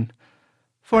evaluation.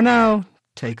 For now,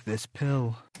 take this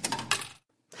pill.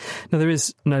 Now, there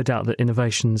is no doubt that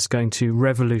innovation is going to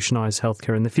revolutionise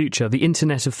healthcare in the future. The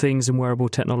Internet of Things and wearable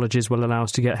technologies will allow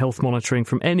us to get health monitoring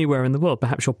from anywhere in the world.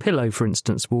 Perhaps your pillow, for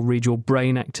instance, will read your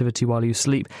brain activity while you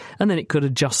sleep, and then it could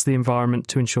adjust the environment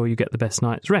to ensure you get the best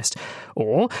night's rest.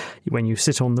 Or, when you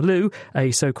sit on the loo,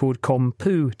 a so-called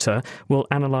computer will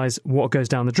analyse what goes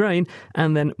down the drain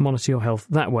and then monitor your health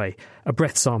that way. A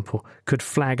breath sample could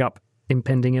flag up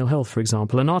impending ill health, for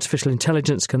example, and artificial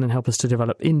intelligence can then help us to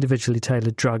develop individually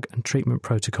tailored drug and treatment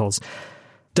protocols.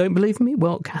 Don't believe me?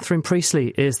 Well, Catherine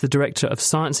Priestley is the Director of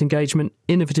Science Engagement,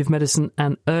 Innovative Medicine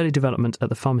and Early Development at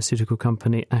the pharmaceutical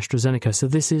company AstraZeneca. So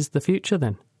this is the future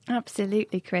then?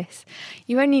 Absolutely, Chris.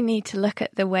 You only need to look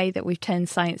at the way that we've turned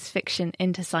science fiction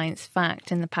into science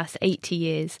fact in the past 80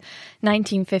 years.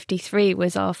 1953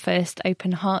 was our first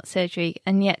open heart surgery,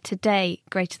 and yet today,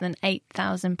 greater than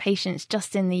 8,000 patients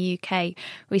just in the UK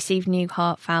receive new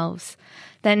heart valves.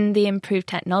 Then the improved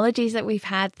technologies that we've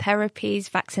had, therapies,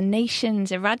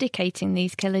 vaccinations, eradicating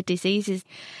these killer diseases.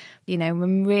 We're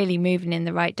really moving in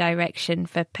the right direction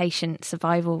for patient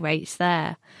survival rates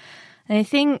there. And I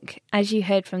think, as you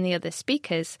heard from the other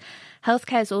speakers,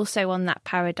 healthcare is also on that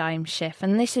paradigm shift.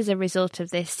 And this is a result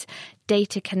of this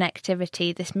data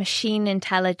connectivity, this machine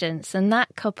intelligence, and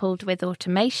that coupled with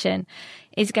automation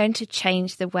is going to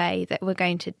change the way that we're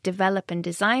going to develop and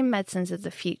design medicines of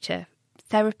the future.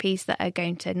 Therapies that are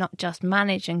going to not just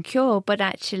manage and cure, but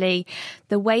actually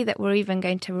the way that we're even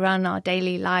going to run our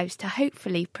daily lives to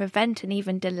hopefully prevent and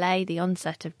even delay the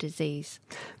onset of disease.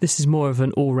 This is more of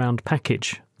an all-round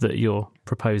package that you're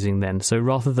proposing then. So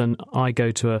rather than I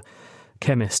go to a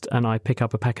chemist and I pick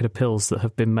up a packet of pills that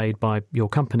have been made by your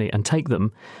company and take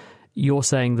them, you're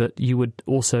saying that you would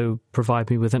also provide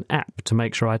me with an app to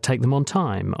make sure I take them on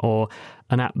time, or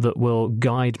an app that will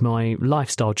guide my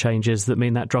lifestyle changes that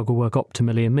mean that drug will work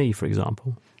optimally in me, for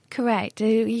example. Correct.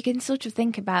 You can sort of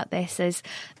think about this as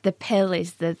the pill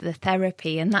is the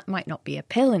therapy, and that might not be a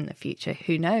pill in the future,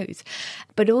 who knows?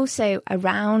 But also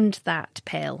around that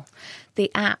pill, the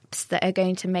apps that are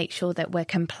going to make sure that we're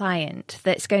compliant,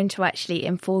 that's going to actually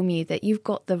inform you that you've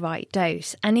got the right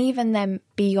dose, and even then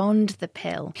beyond the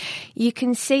pill. You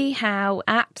can see how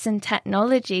apps and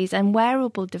technologies and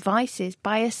wearable devices,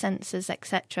 biosensors,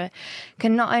 etc.,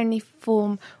 can not only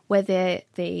form whether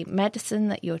the medicine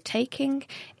that you're taking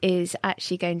is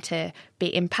actually going to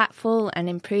be impactful and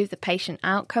improve the patient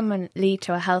outcome and lead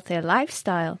to a healthier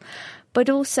lifestyle, but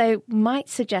also might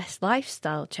suggest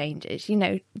lifestyle changes,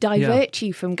 divert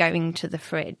you from going to the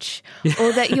fridge,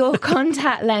 or that your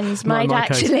contact lens might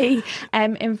actually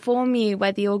inform you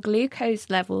whether your glucose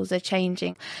levels are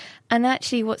changing. And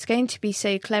actually what's going to be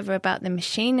so clever about the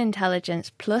machine intelligence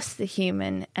plus the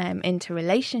human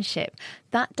interrelationship,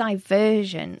 that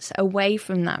divergence away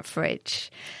from that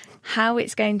fridge, how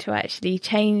it's going to actually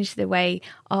change the way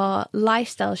our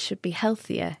lifestyle should be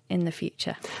healthier in the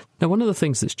future. Now, one of the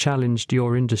things that's challenged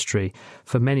your industry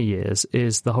for many years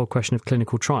is the whole question of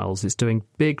clinical trials. It's doing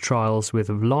big trials with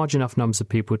large enough numbers of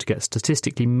people to get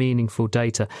statistically meaningful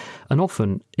data. And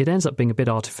often it ends up being a bit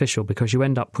artificial because you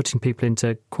end up putting people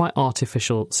into quite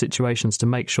artificial situations to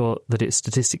make sure that it's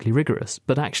statistically rigorous.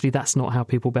 But actually, that's not how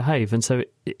people behave. And so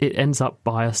it ends up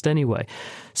biased anyway.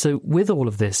 So with all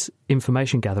of this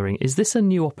information gathering, is this a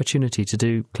new opportunity to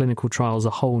do clinical trials a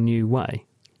whole new way?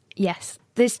 Yes.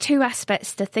 There's two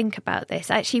aspects to think about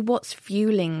this. Actually, what's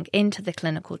fueling into the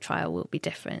clinical trial will be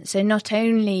different. So not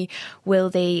only will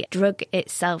the drug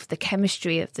itself, the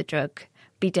chemistry of the drug,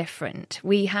 be different.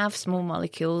 We have small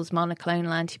molecules,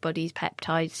 monoclonal antibodies,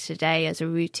 peptides today as a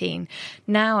routine.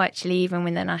 Now, actually, even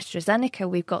within AstraZeneca,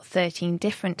 we've got 13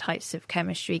 different types of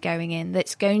chemistry going in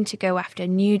that's going to go after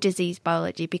new disease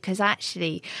biology, because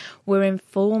actually we're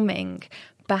informing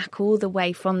back all the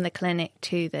way from the clinic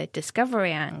to the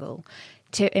discovery angle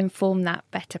to inform that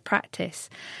better practice.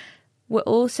 We're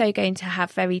also going to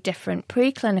have very different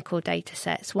preclinical data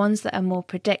sets, ones that are more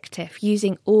predictive,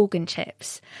 using organ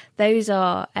chips. Those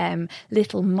are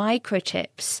little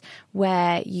microchips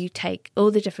where you take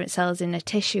all the different cells in a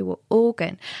tissue or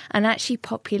organ and actually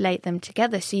populate them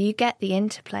together. So you get the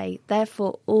interplay.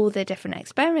 Therefore, all the different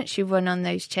experiments you run on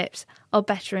those chips are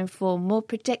better informed, more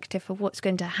predictive of what's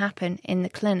going to happen in the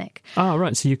clinic. Ah,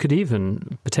 right. So you could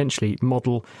even potentially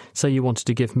model, say you wanted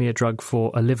to give me a drug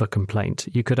for a liver complaint.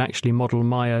 You could actually model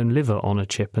my own liver on a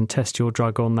chip and test your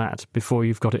drug on that before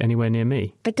you've got it anywhere near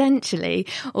me. Potentially,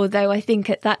 although I think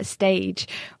at that stage,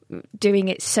 doing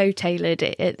it so tailored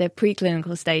at the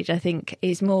preclinical stage, I think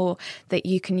is more that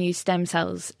you can use stem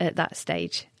cells at that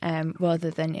stage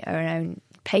rather than your own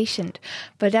patient.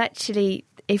 But actually,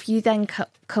 if you then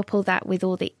couple that with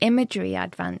all the imagery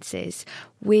advances,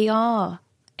 we are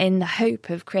in the hope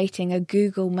of creating a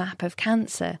Google map of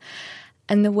cancer.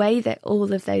 And the way that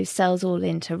all of those cells all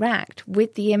interact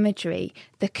with the imagery,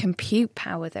 the compute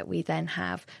power that we then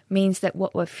have, means that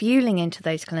what we're fueling into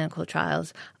those clinical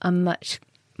trials are much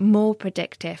more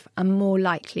predictive and more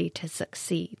likely to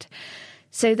succeed.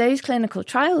 So those clinical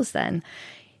trials then,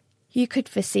 you could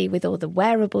foresee with all the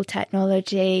wearable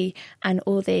technology and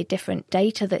all the different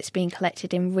data that's being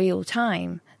collected in real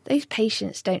time, those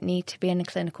patients don't need to be in a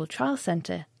clinical trial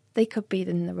centre. They could be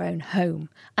in their own home.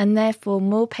 And therefore,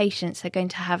 more patients are going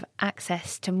to have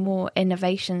access to more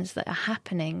innovations that are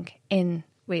happening in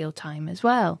real time as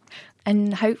well.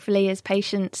 And hopefully, as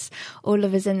patients, all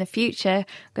of us in the future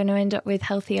are going to end up with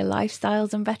healthier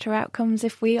lifestyles and better outcomes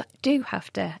if we do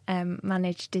have to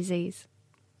manage disease.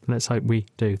 Let's hope we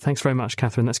do. Thanks very much,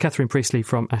 Catherine. That's Catherine Priestley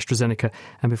from AstraZeneca,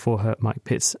 and before her, Mike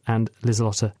Pitts and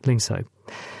Liselotte Lingso.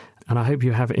 And I hope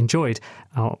you have enjoyed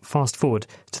our fast forward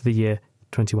to the year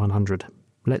 2100.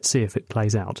 Let's see if it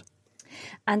plays out.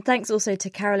 And thanks also to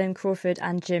Carolyn Crawford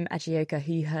and Jim Agioka,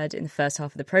 who you heard in the first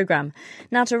half of the programme.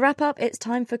 Now, to wrap up, it's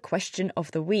time for Question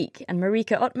of the Week. And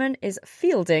Marika Ottman is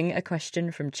fielding a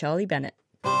question from Charlie Bennett.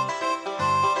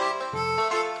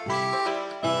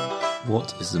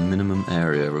 What is the minimum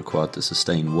area required to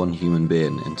sustain one human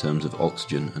being in terms of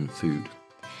oxygen and food?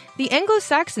 The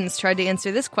Anglo-Saxons tried to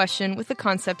answer this question with the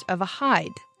concept of a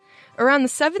hide. Around the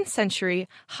 7th century,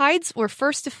 hides were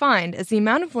first defined as the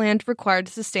amount of land required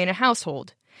to sustain a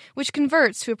household, which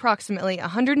converts to approximately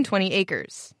 120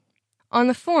 acres. On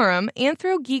the forum,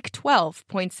 AnthroGeek12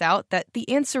 points out that the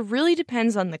answer really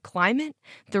depends on the climate,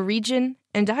 the region,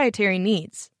 and dietary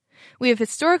needs. We have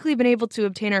historically been able to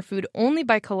obtain our food only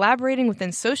by collaborating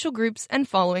within social groups and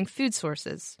following food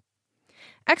sources.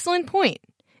 Excellent point.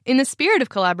 In the spirit of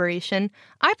collaboration,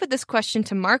 I put this question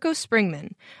to Marco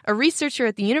Springman, a researcher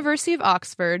at the University of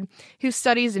Oxford who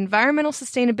studies environmental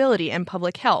sustainability and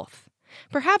public health.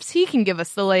 Perhaps he can give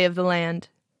us the lay of the land.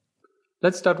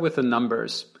 Let's start with the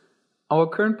numbers. Our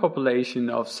current population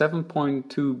of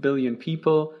 7.2 billion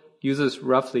people uses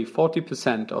roughly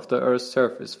 40% of the Earth's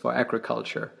surface for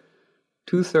agriculture.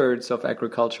 2/3 of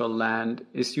agricultural land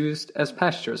is used as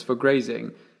pastures for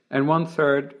grazing, and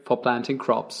 1/3 for planting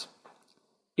crops.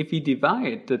 If we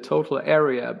divide the total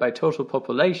area by total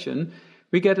population,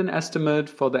 we get an estimate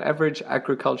for the average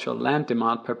agricultural land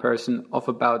demand per person of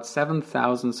about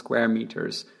 7,000 square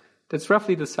meters. That's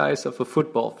roughly the size of a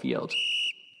football field.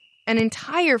 An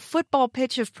entire football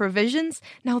pitch of provisions?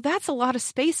 Now that's a lot of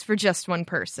space for just one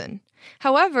person.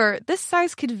 However, this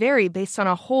size could vary based on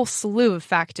a whole slew of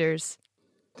factors.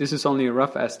 This is only a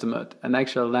rough estimate, and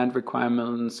actual land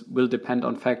requirements will depend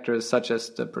on factors such as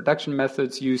the production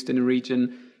methods used in a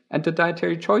region and the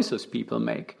dietary choices people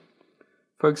make.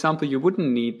 For example, you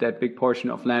wouldn't need that big portion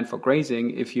of land for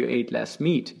grazing if you ate less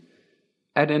meat.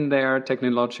 Add in there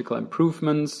technological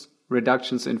improvements,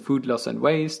 reductions in food loss and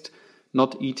waste,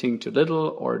 not eating too little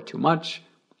or too much,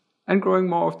 and growing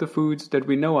more of the foods that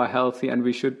we know are healthy and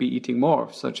we should be eating more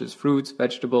of, such as fruits,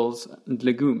 vegetables, and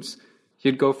legumes.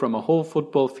 You'd go from a whole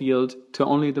football field to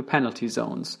only the penalty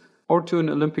zones, or to an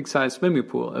Olympic-sized swimming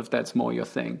pool if that's more your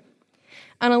thing.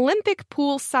 An Olympic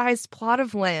pool-sized plot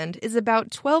of land is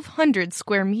about 1,200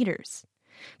 square meters.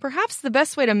 Perhaps the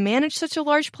best way to manage such a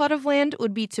large plot of land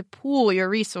would be to pool your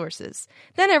resources.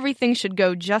 Then everything should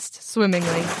go just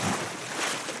swimmingly.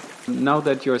 Now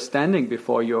that you're standing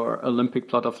before your Olympic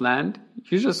plot of land,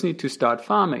 you just need to start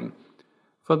farming.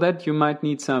 For that, you might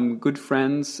need some good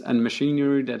friends and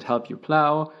machinery that help you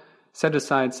plow, set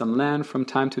aside some land from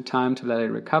time to time to let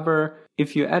it recover.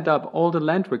 If you add up all the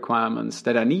land requirements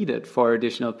that are needed for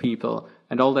additional people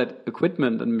and all that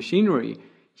equipment and machinery,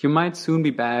 you might soon be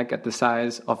back at the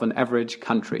size of an average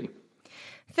country.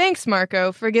 Thanks,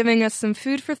 Marco, for giving us some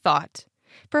food for thought.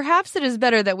 Perhaps it is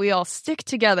better that we all stick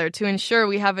together to ensure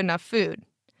we have enough food.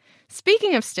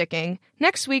 Speaking of sticking,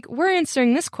 next week we're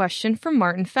answering this question from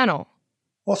Martin Fennell.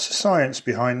 What's the science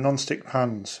behind non-stick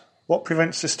pans? What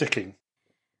prevents the sticking?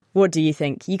 What do you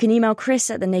think? You can email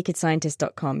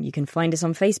chris@thenakedscientist.com. You can find us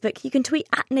on Facebook, you can tweet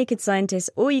 @NakedScientist,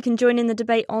 or you can join in the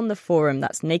debate on the forum.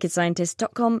 That's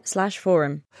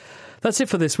nakedscientist.com/forum. That's it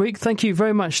for this week. Thank you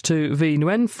very much to V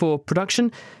Nguyen for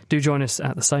production. Do join us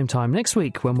at the same time next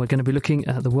week when we're going to be looking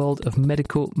at the world of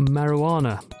medical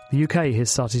marijuana. The UK has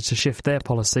started to shift their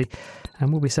policy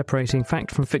and we'll be separating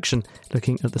fact from fiction,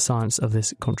 looking at the science of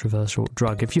this controversial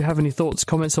drug. If you have any thoughts,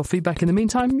 comments or feedback in the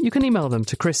meantime, you can email them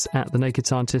to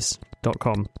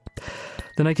chris@thenakedscientist.com.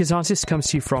 The Naked Scientist comes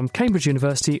to you from Cambridge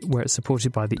University, where it's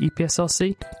supported by the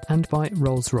EPSRC and by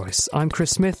Rolls-Royce. I'm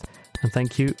Chris Smith, and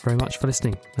thank you very much for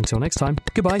listening. Until next time,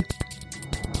 goodbye.